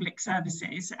our public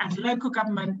services and local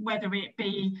government, whether it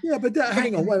be... Yeah, but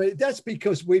hang on, wait a minute. That's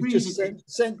because we've just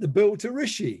sent the bill to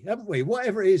Rishi, haven't we?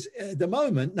 Whatever it is, at the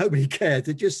moment, nobody cared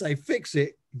to just say, fix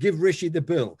it, give Rishi the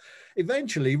bill.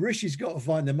 Eventually, Rishi's got to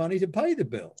find the money to pay the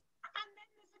bill.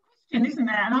 Isn't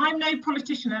there? And I'm no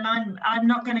politician, and I'm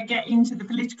not going to get into the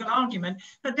political argument,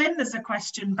 but then there's a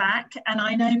question back, and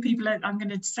I know people are, I'm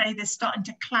going to say they're starting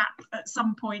to clap at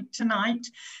some point tonight.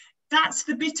 That's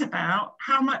the bit about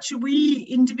how much are we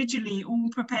individually all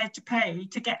prepared to pay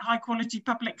to get high quality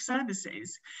public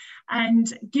services.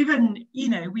 And given,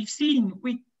 we've seen,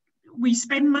 we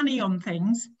spend money on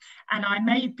things, and I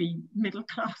may be middle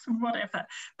class or whatever,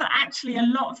 but actually a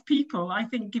lot of people, I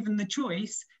think, given the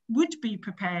choice, would be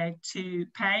prepared to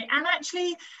pay. And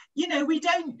actually,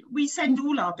 we send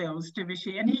all our bills to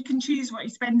Rishi, and he can choose what he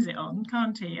spends it on,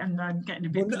 can't he? And I'm getting a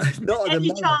bit... Well,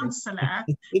 any chancellor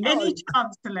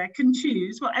can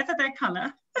choose whatever their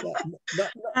colour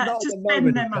to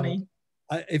spend their money.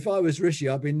 If I was Rishi,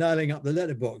 I'd be nailing up the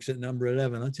letterbox at number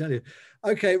 11, I tell you.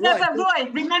 Okay, right. No, but Roy,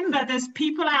 remember, there's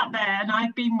people out there, and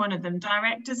I've been one of them,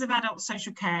 directors of adult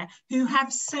social care, who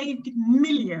have saved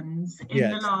millions in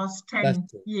the last 10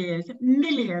 years,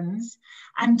 millions,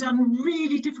 and done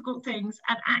really difficult things.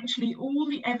 And actually, all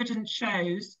the evidence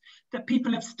shows that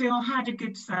people have still had a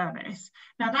good service.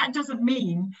 Now, that doesn't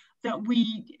mean that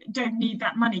we don't need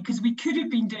that money, because we could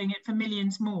have been doing it for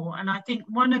millions more. And I think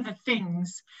one of the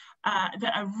things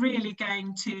that are really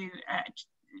going to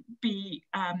be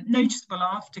noticeable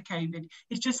after COVID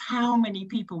is just how many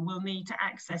people will need to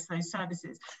access those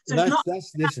services. So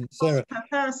listen, Sarah,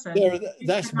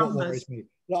 that's what worries me.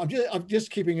 I'm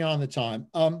just keeping an eye on the time.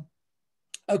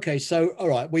 Okay, so all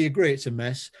right, we agree it's a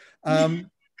mess.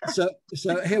 So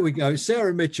here we go.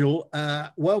 Sarah Mitchell,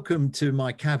 welcome to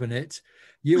my cabinet.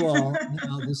 You are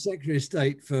now the Secretary of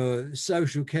State for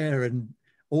Social Care and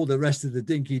all the rest of the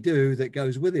dinky-do that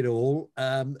goes with it all.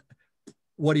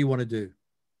 What do you want to do?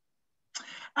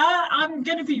 I'm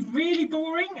going to be really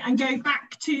boring and go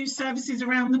back to services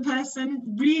around the person,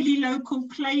 really local,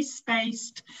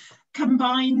 place-based,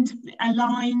 combined,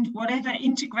 aligned, whatever,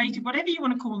 integrated, whatever you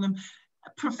want to call them,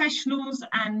 professionals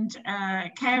and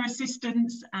care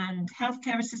assistants and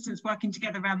healthcare assistants working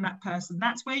together around that person.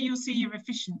 That's where you'll see your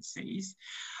efficiencies.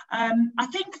 I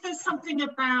think there's something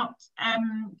about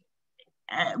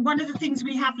one of the things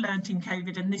we have learnt in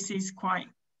COVID, and this is quite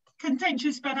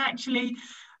contentious, but actually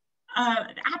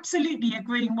absolutely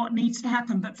agreeing what needs to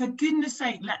happen, but for goodness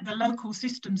sake, let the local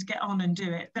systems get on and do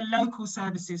it, the local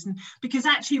services, and because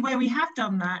actually where we have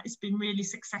done that, it's been really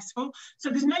successful. So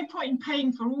there's no point in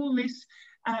paying for all this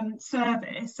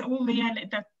service, all the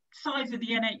size of the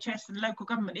NHS and local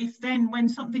government, if then when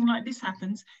something like this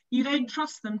happens, you don't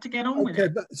trust them to get on with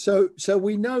it. But so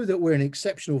we know that we're in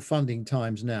exceptional funding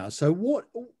times now. So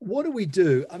what do we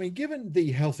do? I mean, given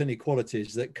the health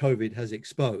inequalities that COVID has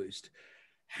exposed,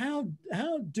 how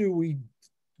do we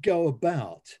go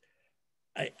about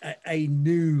a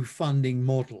new funding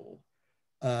model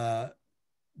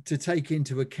to take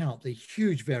into account the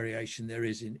huge variation there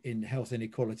is in health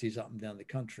inequalities up and down the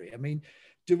country? I mean,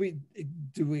 do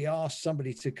we ask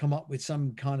somebody to come up with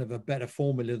some kind of a better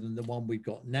formula than the one we've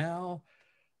got now?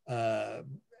 I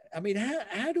mean,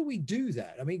 how do we do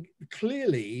that? I mean,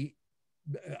 clearly,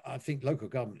 I think local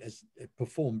government has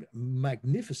performed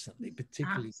magnificently,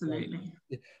 particularly. Absolutely.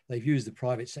 They've used the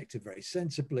private sector very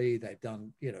sensibly. They've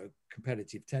done,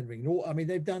 competitive tendering and all. I mean,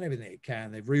 they've done everything they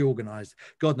can. They've reorganized.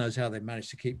 God knows how they've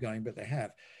managed to keep going, but they have.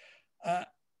 I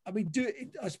mean,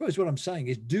 I suppose what I'm saying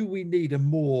is, do we need a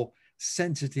more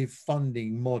sensitive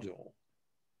funding model?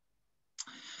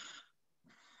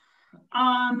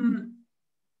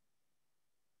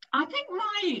 I think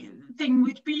my thing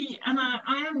would be, and I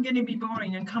am going to be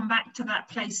boring and come back to that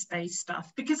place-based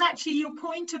stuff, because actually your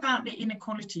point about the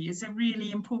inequality is a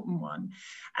really important one.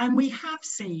 And we have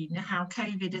seen how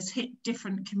COVID has hit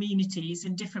different communities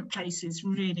in different places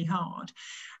really hard.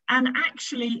 And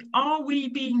actually, are we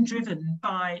being driven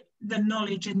by the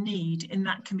knowledge and need in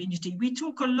that community? We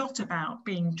talk a lot about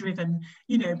being driven,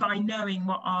 by knowing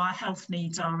what our health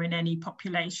needs are in any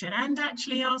population, and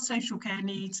actually our social care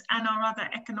needs and our other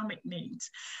economic needs.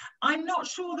 I'm not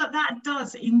sure that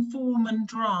does inform and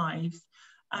drive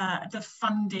the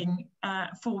funding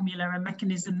formula and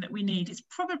mechanism that we need. It's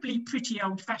probably pretty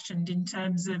old-fashioned in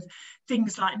terms of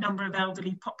things like number of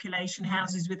elderly population,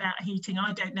 houses without heating.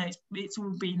 I don't know, it's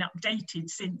all been updated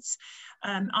since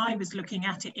I was looking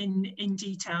at it in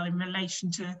detail in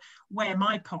relation to where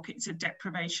my pockets of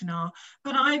deprivation are.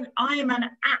 But I am an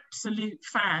absolute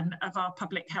fan of our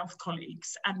public health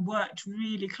colleagues and worked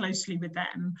really closely with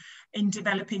them in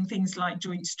developing things like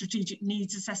joint strategic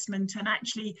needs assessment, and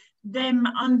actually them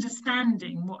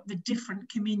understanding what the different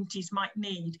communities might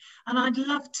need. And I'd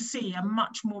love to see a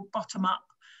much more bottom-up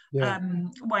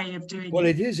way of doing it. Well,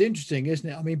 it is interesting, isn't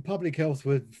it? I mean, public health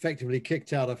were effectively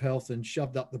kicked out of health and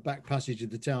shoved up the back passage of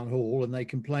the town hall, and they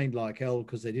complained like hell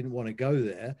because they didn't want to go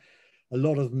there. A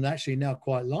lot of them actually now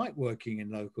quite like working in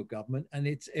local government, and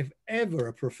it's, if ever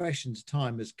a profession's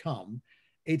time has come,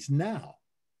 it's now.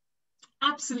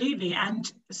 Absolutely,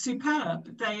 and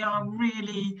superb. They are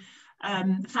really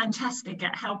fantastic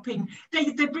at helping.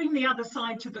 They bring the other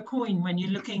side to the coin when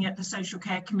you're looking at the social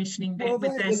care commissioning bit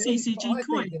with their CCG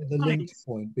coin. The link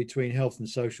point between health and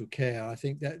social care, I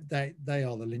think that they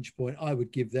are the lynch point. I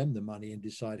would give them the money and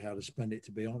decide how to spend it,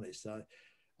 to be honest.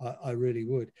 I really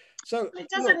would. So it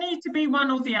doesn't need to be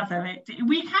one or the other.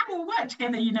 We can all work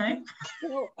together,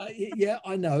 Well, yeah,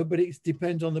 I know, but it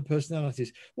depends on the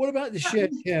personalities. What about the shared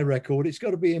care record? It's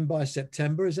got to be in by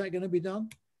September. Is that going to be done?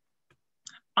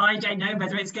 I don't know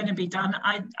whether it's going to be done.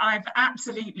 I've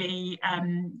absolutely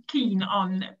keen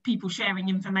on people sharing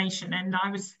information, and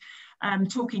I was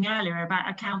talking earlier about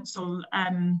a council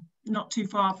not too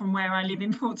far from where I live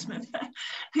in Portsmouth,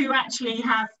 who actually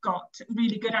have got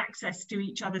really good access to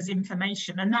each other's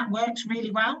information, and that works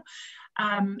really well.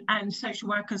 And social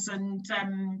workers and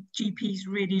GPs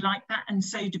really like that, and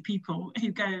so do people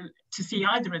who go to see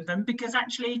either of them, because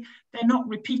actually they're not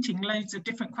repeating loads of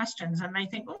different questions, and they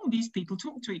think, oh, these people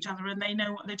talk to each other and they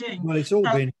know what they're doing. Well, it's all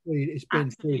been freed. It's been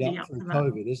freed up through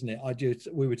COVID, isn't it?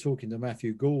 We were talking to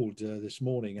Matthew Gould this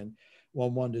morning, and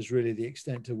one wonders really the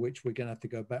extent to which we're going to have to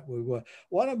go back where we were.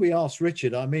 Why don't we ask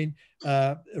Richard? I mean,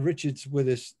 Richard's with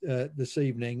us this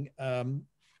evening.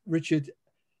 Richard,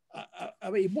 I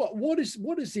mean, what is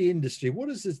the industry? What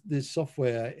is the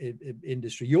software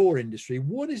industry, your industry?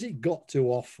 What has it got to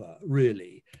offer,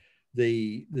 really?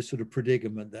 The sort of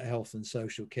predicament that health and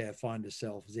social care find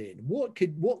ourselves in. What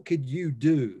could you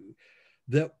do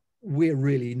that we're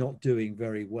really not doing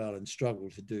very well and struggle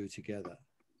to do together?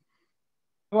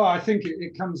 Well, I think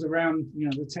it comes around,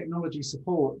 the technology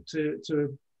support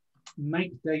to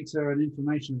make data and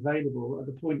information available at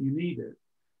the point you need it.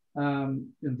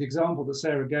 The example that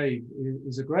Sarah gave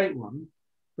is a great one,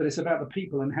 but it's about the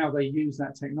people and how they use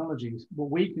that technology.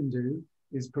 What we can do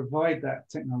is provide that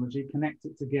technology, connect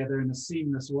it together in a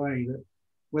seamless way that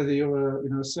whether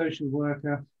you're a social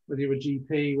worker, whether you're a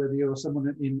GP, whether you're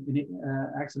someone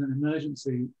in accident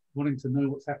emergency wanting to know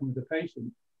what's happened with the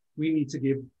patient, we need to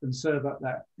give and serve up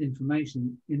that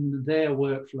information in their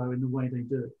workflow in the way they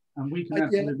do it. And we can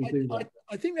absolutely do that.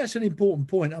 I think that's an important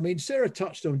point. I mean, Sarah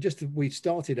touched on, just as we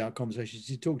started our conversation,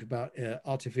 she talked about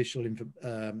artificial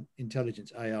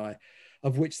intelligence, AI,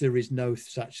 of which there is no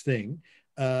such thing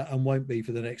and won't be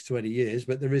for the next 20 years,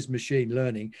 but there is machine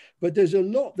learning. But there's a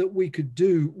lot that we could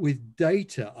do with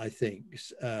data, I think,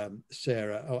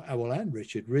 Sarah, and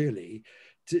Richard, really,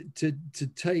 to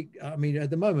take, I mean, at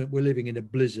the moment we're living in a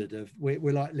blizzard of,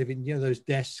 we're like living, those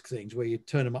desk things where you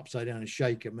turn them upside down and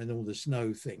shake them and all the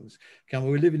snow things come.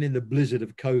 We're living in the blizzard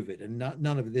of COVID, and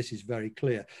none of this is very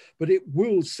clear, but it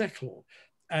will settle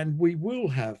and we will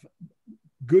have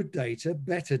good data,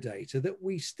 better data that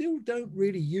we still don't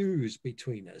really use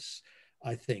between us,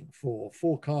 I think, for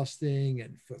forecasting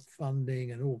and for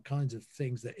funding and all kinds of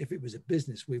things that if it was a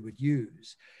business we would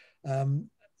use. And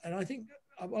I think,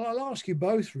 well, I'll ask you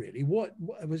both really.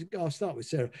 I'll start with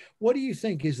Sarah. What do you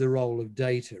think is the role of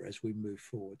data as we move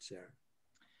forward, Sarah?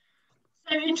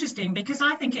 So interesting, because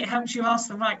I think it helps you ask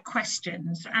the right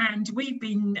questions. And we've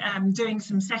been doing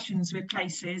some sessions with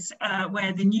places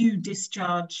where the new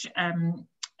discharge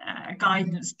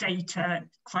guidance data,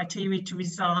 criteria to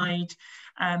reside,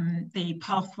 the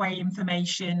pathway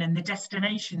information and the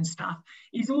destination stuff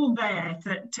is all there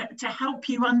to help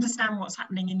you understand what's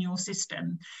happening in your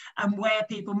system and where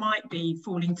people might be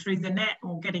falling through the net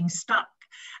or getting stuck.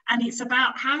 And it's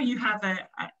about how you have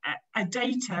a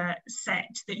data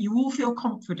set that you all feel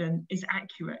confident is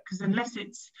accurate, because unless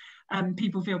it's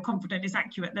people feel confident is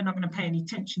accurate, they're not going to pay any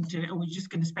attention to it, or you're just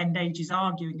going to spend ages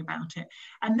arguing about it.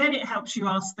 And then it helps you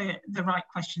ask the right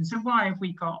questions. So why have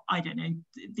we got, I don't know,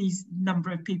 these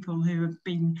number of people who have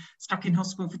been stuck in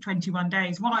hospital for 21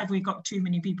 days? Why have we got too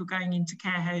many people going into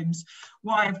care homes?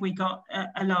 Why have we got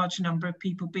a large number of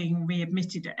people being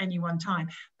readmitted at any one time?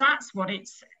 That's what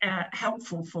it's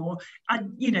helpful for.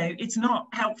 And, it's not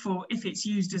helpful if it's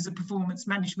used as a performance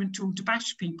management tool to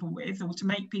bash people with or to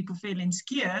make people feel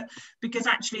insecure, because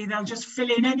actually they'll just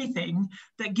fill in anything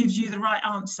that gives you the right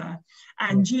answer.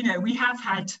 And we have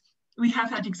had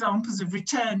examples of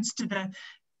returns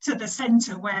to the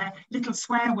centre where little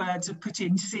swear words are put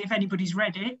in to see if anybody's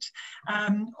read it,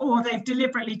 or they've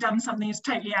deliberately done something that's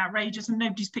totally outrageous and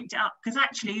nobody's picked it up, because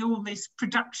actually all this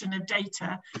production of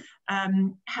data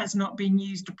has not been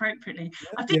used appropriately.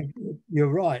 I think you're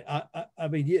right. I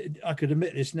mean, I could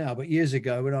admit this now, but years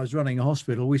ago when I was running a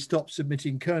hospital, we stopped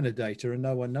submitting Kerner data and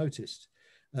no one noticed.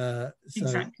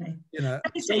 Exactly.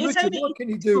 So Richard, what can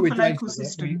you do with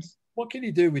data? What can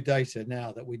you do with data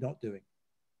now that we're not doing?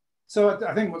 So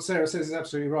I think what Sarah says is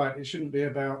absolutely right. It shouldn't be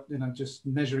about just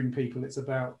measuring people. It's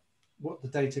about what the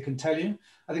data can tell you.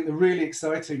 I think the really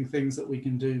exciting things that we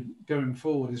can do going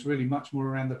forward is really much more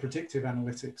around the predictive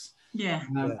analytics. Yeah.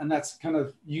 And that's kind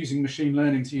of using machine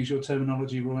learning, to use your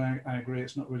terminology. Well, I agree,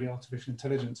 it's not really artificial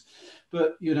intelligence.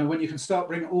 But when you can start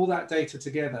bringing all that data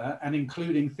together and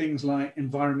including things like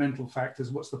environmental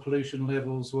factors, what's the pollution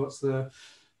levels, what's the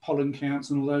pollen counts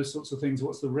and all those sorts of things,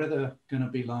 what's the weather going to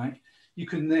be like, you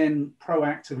can then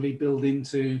proactively build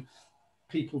into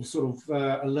people's sort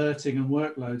of alerting and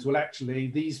workloads. Well, actually,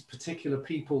 these particular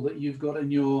people that you've got in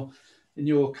your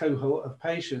cohort of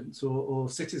patients or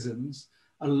citizens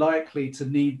are likely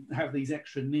to have these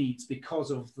extra needs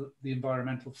because of the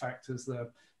environmental factors, the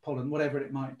pollen, whatever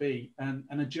it might be, and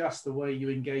adjust the way you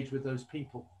engage with those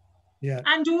people. Yeah.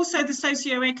 And also the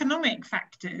socio-economic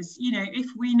factors. If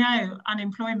we know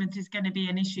unemployment is going to be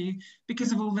an issue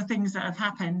because of all the things that have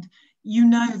happened,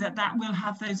 that will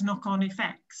have those knock-on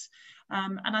effects.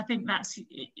 And I think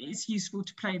it's useful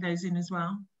to play those in as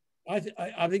well.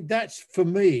 I think that's, for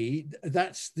me,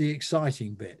 that's the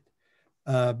exciting bit.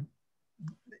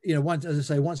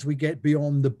 Once we get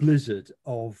beyond the blizzard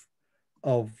of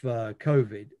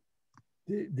COVID,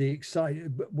 the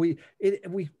exciting, we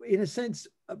in a sense,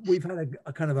 we've had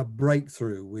a kind of a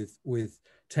breakthrough with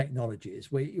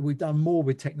technologies. We've done more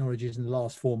with technologies in the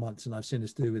last 4 months than I've seen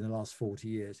us do in the last 40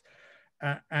 years.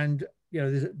 And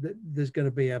there's going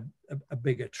to be a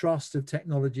bigger trust of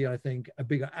technology, I think, a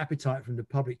bigger appetite from the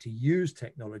public to use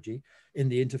technology in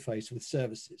the interface with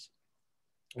services.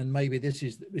 And maybe this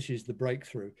is the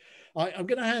breakthrough. I'm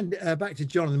going to hand back to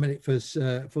John in a minute for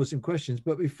some questions.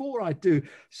 But before I do,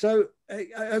 so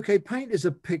okay, paint us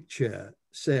a picture,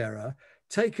 Sarah.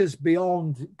 Take us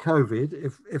beyond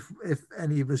COVID, if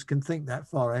any of us can think that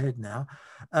far ahead now.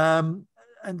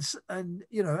 And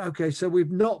okay, so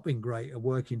we've not been great at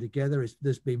working together.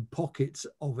 There's been pockets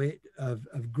of it, of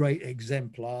great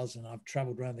exemplars, and I've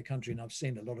traveled around the country and I've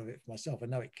seen a lot of it for myself. I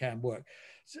know it can work.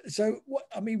 So what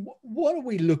are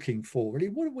we looking for, really?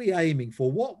 What are we aiming for?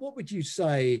 What would you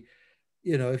say,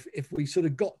 if we sort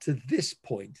of got to this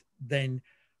point, then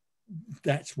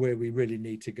that's where we really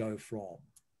need to go from?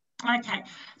 Okay,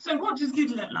 so what does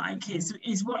good look like is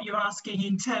what you're asking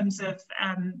in terms of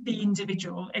the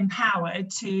individual empowered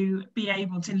to be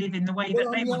able to live in the way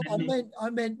that they want to live.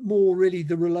 I meant more really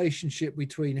the relationship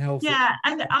between health. Yeah,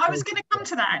 and I was going to come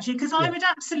to that actually, because I would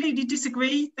absolutely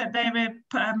disagree that there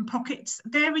are pockets.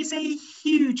 There is a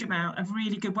huge amount of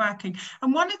really good working,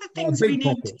 and one of the things we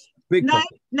need. No,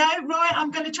 right,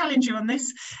 I'm going to challenge you on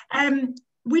this.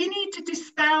 We need to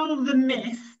dispel the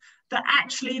myth that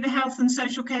actually the health and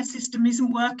social care system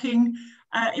isn't working.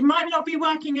 It might not be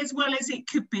working as well as it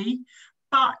could be,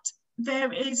 but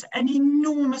there is an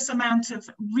enormous amount of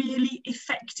really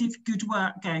effective good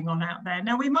work going on out there.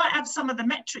 Now, we might have some of the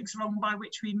metrics wrong by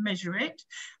which we measure it,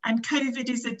 and COVID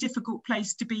is a difficult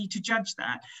place to be to judge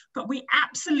that, but we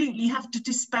absolutely have to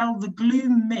dispel the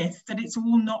gloom myth that it's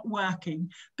all not working,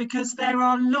 because there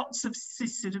are lots of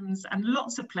systems and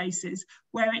lots of places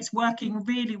where it's working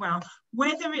really well,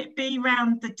 whether it be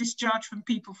around the discharge from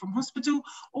people from hospital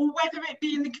or whether it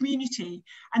be in the community.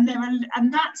 And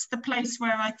that's the place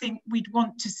where I think we'd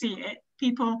want to see it.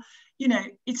 People,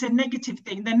 it's a negative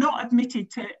thing. They're not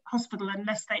admitted to hospital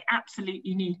unless they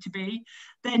absolutely need to be.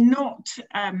 They're not,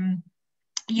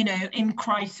 in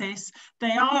crisis.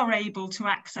 They are able to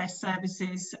access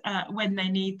services when they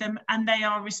need them, and they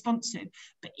are responsive.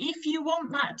 But if you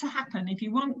want that to happen, if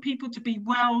you want people to be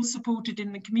well supported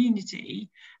in the community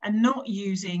and not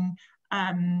using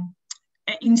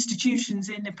institutions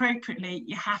inappropriately,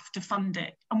 you have to fund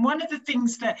it. And one of the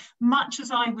things that, much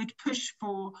as I would push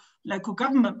for local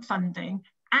government funding,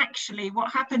 actually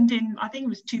what happened in, I think it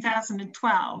was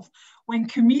 2012, when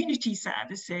community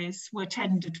services were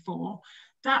tendered for,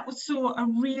 that saw a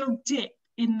real dip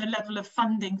in the level of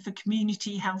funding for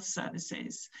community health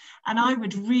services. And I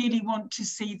would really want to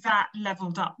see that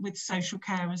leveled up with social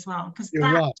care as well, because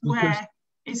that's where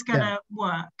it's going to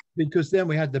work. Because then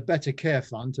we had the Better Care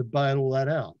Fund to bail all that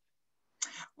out.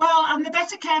 Well, and the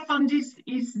Better Care Fund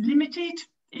is limited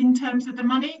in terms of the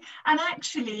money, and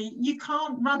actually you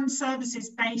can't run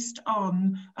services based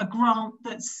on a grant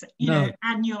that's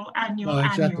annual.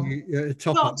 Exactly. It's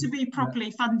got to be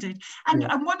properly funded. And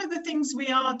one of the things we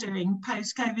are doing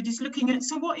post-COVID is looking at,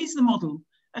 so what is the model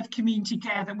of community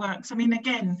care that works? I mean,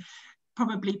 again,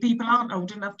 probably people aren't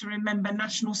old enough to remember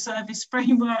national service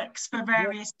frameworks for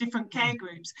various different care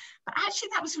groups, but actually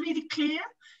that was really clear.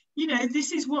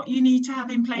 This is what you need to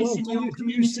have in place in your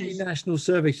communities. Do you see national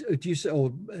service,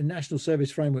 or national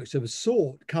service frameworks of a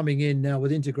sort coming in now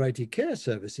with integrated care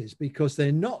services? Because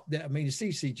they're not. I mean,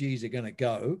 CCGs are going to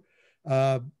go.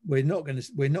 We're not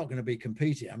going to be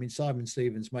competing. I mean, Simon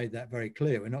Stevens made that very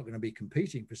clear. We're not going to be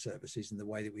competing for services in the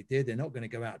way that we did. They're not going to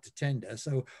go out to tender.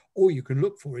 So all you can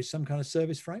look for is some kind of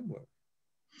service framework.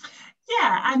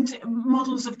 Yeah, and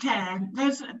models of care.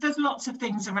 There's lots of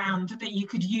things around that you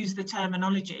could use the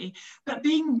terminology, but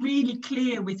being really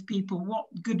clear with people what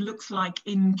good looks like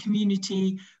in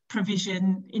community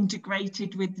provision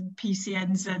integrated with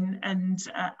PCNs and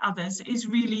others is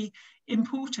really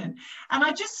important. And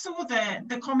I just saw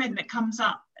the comment that comes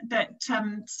up that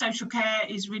social care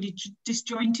is really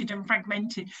disjointed and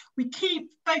fragmented. We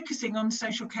keep focusing on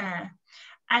social care,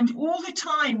 and all the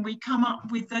time we come up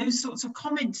with those sorts of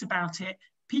comments about it.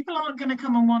 People aren't going to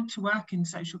come and want to work in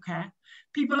social care.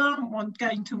 People aren't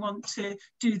going to want to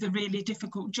do the really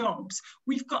difficult jobs.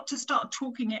 We've got to start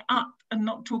talking it up and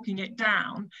not talking it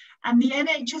down. And the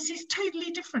NHS is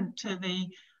totally different to the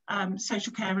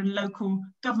social care and local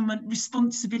government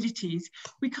responsibilities.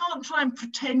 We can't try and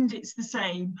pretend it's the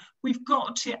same. We've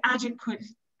got to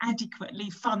adequately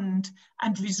fund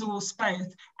and resource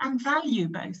both and value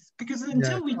both, because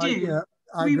until we do,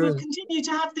 we will continue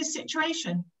to have this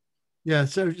situation. Yeah,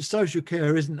 so social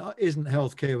care isn't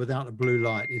healthcare without a blue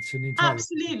light. It's an entirely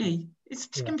absolutely. It's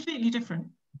completely different.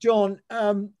 John,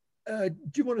 do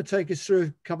you want to take us through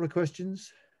a couple of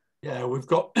questions? Yeah, we've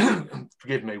got,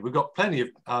 forgive me, we've got plenty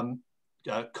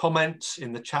of comments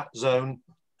in the chat zone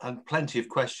and plenty of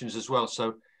questions as well.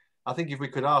 So I think if we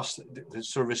could ask the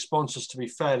sort of responses to be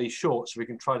fairly short so we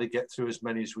can try to get through as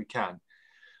many as we can.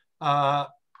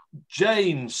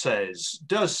 Jane says,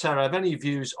 does Sarah have any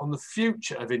views on the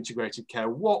future of integrated care?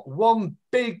 What one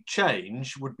big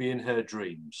change would be in her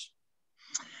dreams?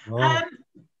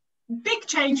 Big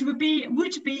change would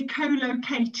be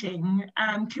co-locating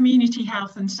community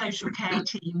health and social care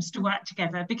teams to work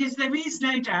together, because there is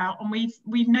no doubt, and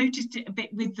we've noticed it a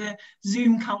bit with the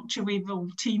Zoom culture,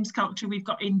 Teams culture we've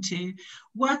got into,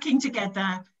 working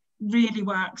together really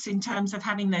works in terms of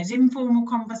having those informal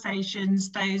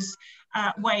conversations, those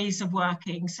ways of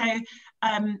working. So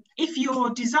if you're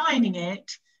designing it,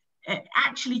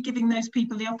 actually giving those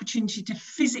people the opportunity to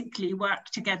physically work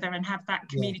together and have that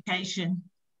communication.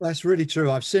 That's really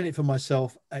true. I've seen it for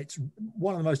myself. It's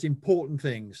one of the most important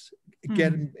things.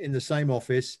 Get them in the same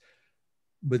office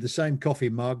with the same coffee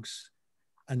mugs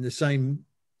and the same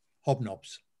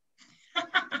hobnobs.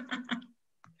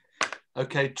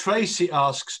 Okay, Tracy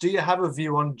asks, do you have a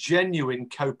view on genuine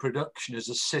co-production as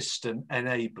a system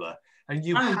enabler? And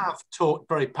you have talked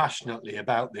very passionately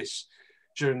about this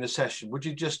during the session. Would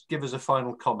you just give us a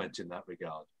final comment in that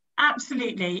regard?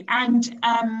 Absolutely. And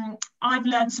I've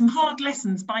learned some hard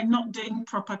lessons by not doing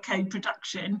proper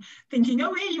co-production, thinking,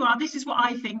 oh, here you are, this is what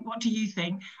I think, what do you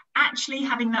think? Actually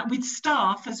having that with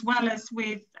staff as well as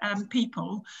with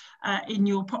people in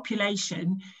your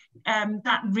population,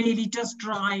 that really does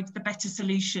drive the better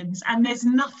solutions. And there's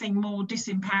nothing more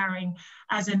disempowering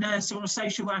as a nurse or a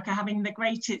social worker having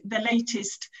the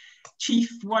latest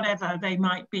chief whatever they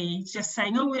might be just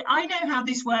saying, oh, I know how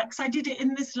this works, I did it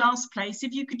in this last place,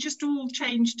 if you could just all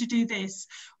change to do this,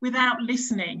 without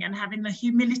listening and having the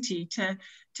humility to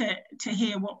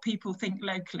hear what people think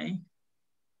locally.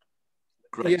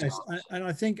 Great. Yes, and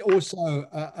I think also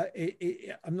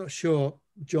I'm not sure,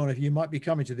 John, if you might be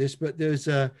coming to this, but there's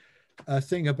a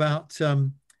thing about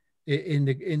in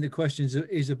the questions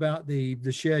is about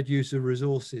the shared use of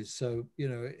resources. So, you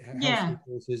know, health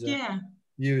resources are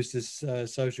used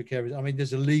as social care. I mean,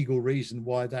 there's a legal reason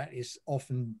why that is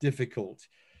often difficult,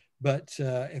 but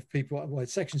if people, well,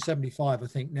 Section 75, I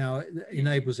think now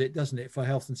enables it, doesn't it, for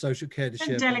health and social care to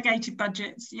share delegated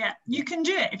budgets. Yeah, you can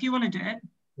do it if you want to do it.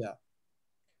 Yeah.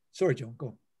 Sorry, John, go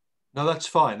on. No, that's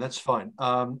fine. That's fine.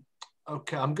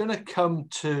 Okay, I'm going to come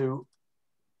to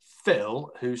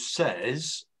Phil, who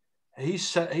says, he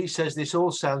says, this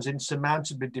all sounds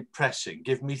insurmountably depressing.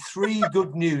 Give me 3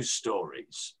 good news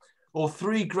stories or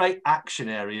 3 great action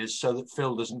areas so that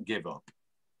Phil doesn't give up.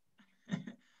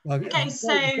 Well, okay,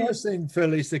 so the first thing,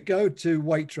 Phil, is to go to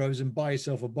Waitrose and buy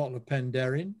yourself a bottle of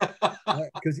Penderyn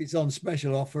because it's on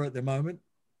special offer at the moment.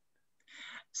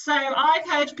 So I've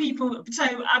heard people,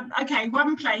 okay,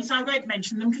 one place, I won't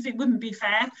mention them because it wouldn't be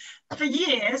fair. For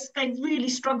years, they've really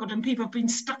struggled and people have been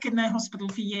stuck in their hospital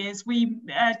for years. We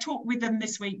talked with them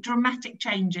this week, dramatic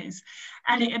changes.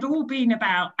 And it had all been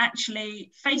about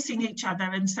actually facing each other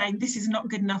and saying, this is not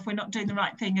good enough, we're not doing the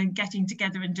right thing, and getting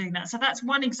together and doing that. So that's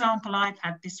one example I've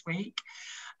had this week.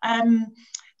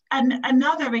 And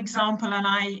another example, and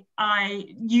I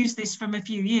used this from a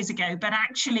few years ago, but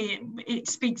actually it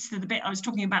speaks to the bit I was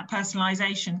talking about,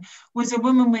 personalisation, was a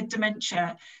woman with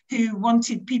dementia who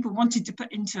people wanted to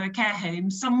put into a care home.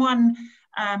 Someone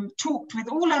talked with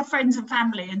all her friends and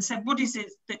family and said, what is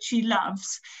it that she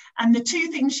loves? And the 2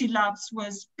 things she loves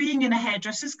was being in a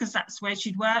hairdresser's, because that's where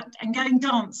she'd worked, and going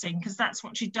dancing, because that's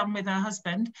what she'd done with her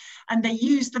husband. And they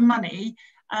used the money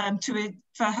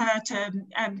for her to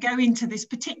go into this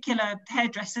particular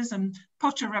hairdressers and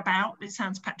potter about. It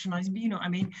sounds patronising, but you know what I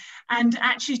mean. And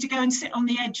actually to go and sit on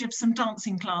the edge of some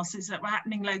dancing classes that were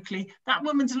happening locally. That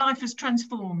woman's life was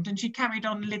transformed and she carried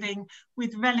on living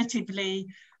with relatively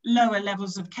lower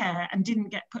levels of care and didn't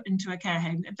get put into a care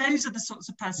home. Those are the sorts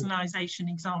of personalisation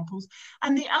examples.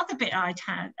 And the other bit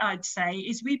I'd say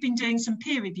is we've been doing some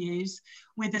peer reviews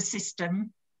with a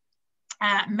system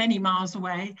many miles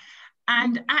away,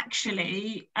 and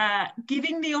actually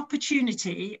giving the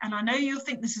opportunity, and I know you'll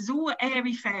think this is all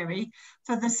airy-fairy,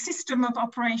 for the system of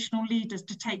operational leaders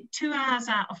to take 2 hours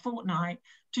out a fortnight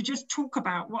to just talk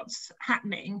about what's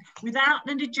happening without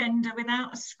an agenda,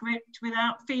 without a script,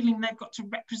 without feeling they've got to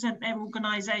represent their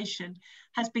organisation,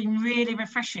 has been really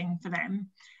refreshing for them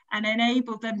and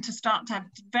enabled them to start to have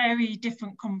very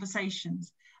different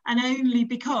conversations. And only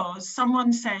because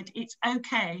someone said it's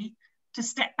okay to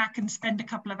step back and spend a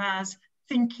couple of hours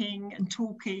thinking and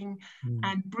talking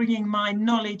and bringing my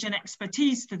knowledge and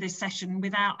expertise to this session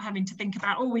without having to think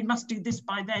about, oh, we must do this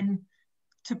by then.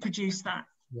 to produce that.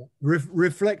 Yeah.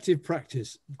 Reflective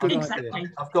practice. Good exactly. idea.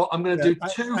 I'm going to do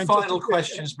two final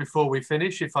questions before we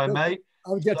finish, if I may.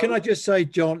 Oh, yeah, can I just say,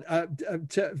 John,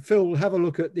 Phil, have a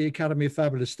look at the Academy of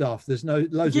Fabulous Staff. There's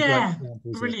loads of great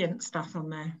examples. Brilliant stuff on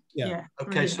there. Yeah. Okay,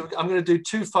 brilliant. so I'm going to do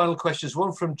two final questions,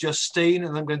 one from Justine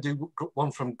and I'm going to do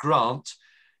one from Grant.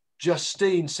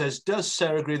 Justine says, does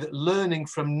Sarah agree that learning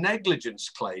from negligence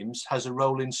claims has a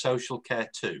role in social care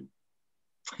too?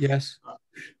 Yes.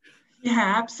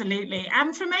 Yeah, absolutely.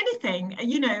 And from anything,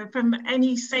 you know, from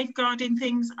any safeguarding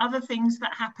things, other things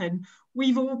that happen,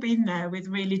 we've all been there with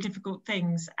really difficult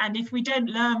things. And if we don't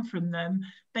learn from them,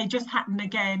 they just happen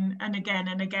again and again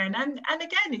and again. And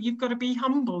again, you've got to be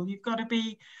humble. You've got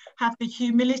to have the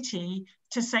humility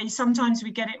to say, sometimes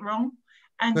we get it wrong.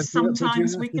 And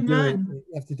sometimes we can learn. You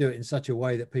have to do it in such a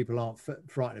way that people aren't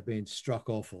frightened of being struck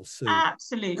off or sued.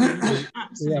 Absolutely.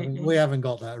 Absolutely. We haven't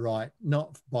got that right,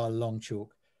 not by a long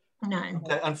chalk. No.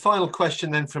 Okay, and final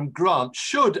question then from Grant.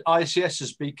 Should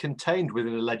ICSs be contained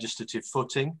within a legislative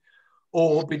footing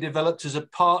or be developed as a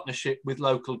partnership with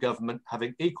local government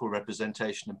having equal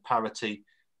representation and parity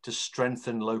to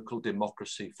strengthen local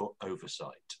democracy for oversight?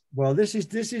 Well, this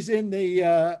is in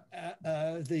the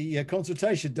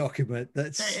consultation document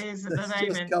that's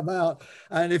just come out.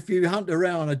 And if you hunt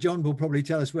around, John will probably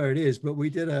tell us where it is, but we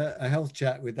did a health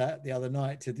chat with that the other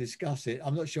night to discuss it.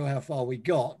 I'm not sure how far we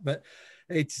got, but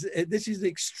this is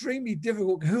extremely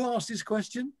difficult. Who asked this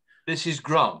question? This is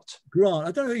Grant. Grant,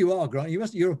 I don't know who you are, Grant.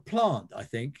 You're a plant, I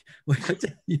think. Grant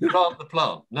the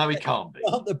plant. No, he can't be.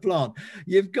 Grant the plant.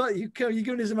 You've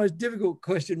given us the most difficult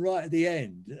question right at the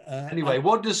end. Anyway,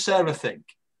 what does Sarah think?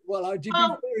 Well, I'd be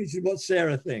very interested in what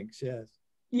Sarah thinks. Yes.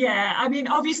 Yeah, I mean,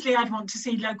 obviously, I'd want to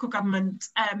see local government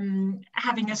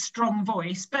having a strong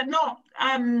voice, but not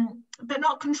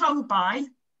controlled by.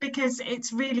 Because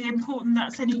it's really important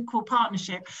that's an equal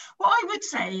partnership. What I would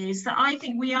say is that I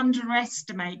think we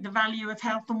underestimate the value of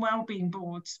health and wellbeing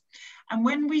boards. And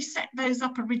when we set those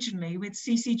up originally with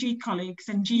CCG colleagues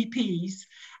and GPs,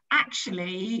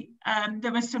 actually,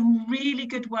 there was some really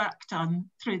good work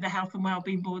done through the health and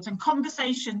wellbeing boards and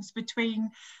conversations between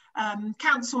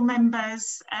council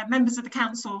members, members of the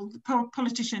council,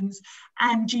 politicians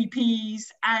and GPs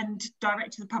and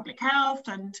directors of public health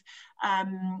and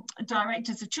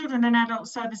directors of children and adult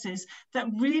services that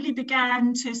really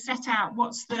began to set out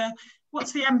what's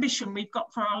the ambition we've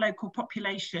got for our local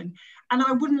population. And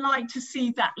I wouldn't like to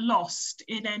see that lost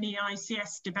in any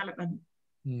ICS development.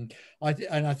 I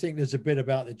think there's a bit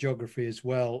about the geography as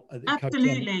well.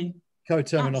 Absolutely.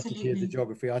 Co-terminology of the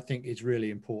geography, I think, is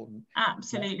really important.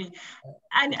 Absolutely.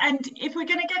 And if we're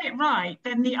going to get it right,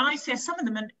 then the ICS, some of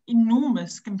them are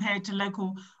enormous compared to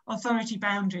local authority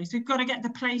boundaries. We've got to get the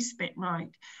place bit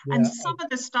right. Yeah. And some of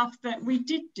the stuff that we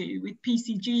did do with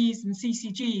PCGs and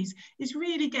CCGs is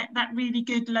really get that really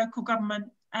good local government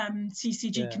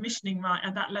CCG commissioning right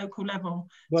at that local level.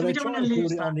 Well, so we they don't tried want to to lose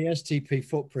build it on the STP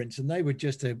footprints, and they were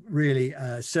just a really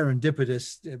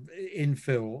serendipitous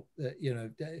infill. You know,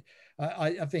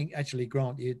 I think actually,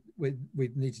 Grant, we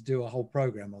need to do a whole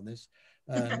program on this.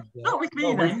 Not with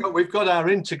me, we've got our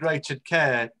integrated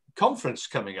care conference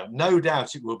coming up. No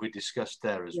doubt it will be discussed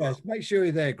there as well. Yes, make sure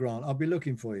you're there, Grant. I'll be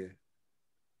looking for you.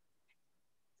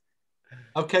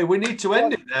 Okay, we need to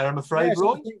end it there, I'm afraid, yes,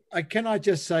 Roy. Can I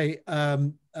just say,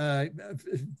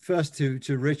 first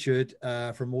to Richard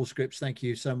from Allscripts, thank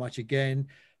you so much again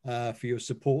for your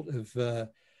support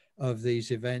of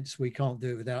these events. We can't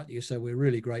do it without you, so we're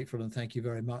really grateful and thank you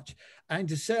very much. And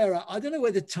to Sarah, I don't know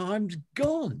where the time's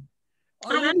gone.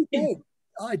 I really don't.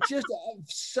 I've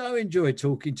so enjoyed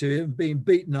talking to you and being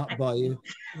beaten up by you.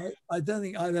 I don't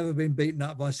think I've ever been beaten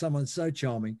up by someone so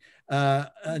charming.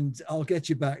 And I'll get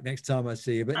you back next time I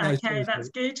see you. But okay, that's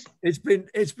good. It's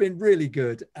been really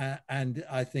good, and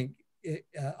I think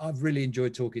I've really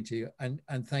enjoyed talking to you.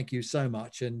 And thank you so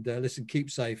much. And listen, keep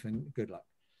safe and good luck.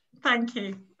 Thank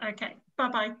you. Okay,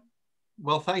 bye-bye.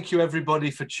 Well, thank you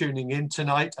everybody for tuning in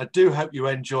tonight. I do hope you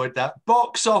enjoyed that.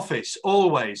 Box office,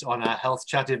 always on our Health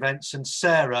Chat events, and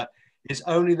Sarah is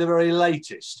only the very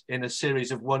latest in a series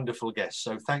of wonderful guests.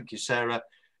 So thank you, Sarah.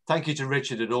 Thank you to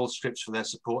Richard at Allscripts for their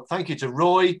support. Thank you to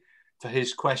Roy for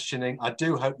his questioning. I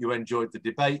do hope you enjoyed the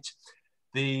debate.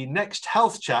 The next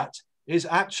Health Chat is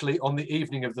actually on the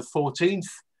evening of the 14th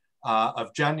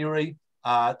of January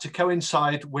to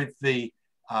coincide with the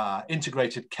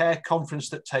integrated care conference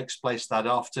that takes place that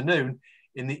afternoon.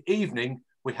 In the evening,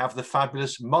 we have the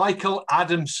fabulous Michael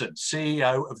Adamson,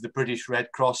 CEO of the British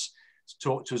Red Cross, to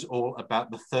talk to us all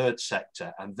about the third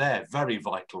sector and their very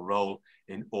vital role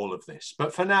in all of this.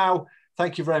 But for now,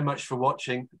 thank you very much for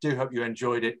watching. I do hope you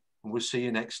enjoyed it, and we'll see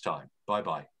you next time.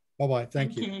 Bye-bye. Bye-bye.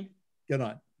 Thank you. Good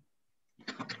night.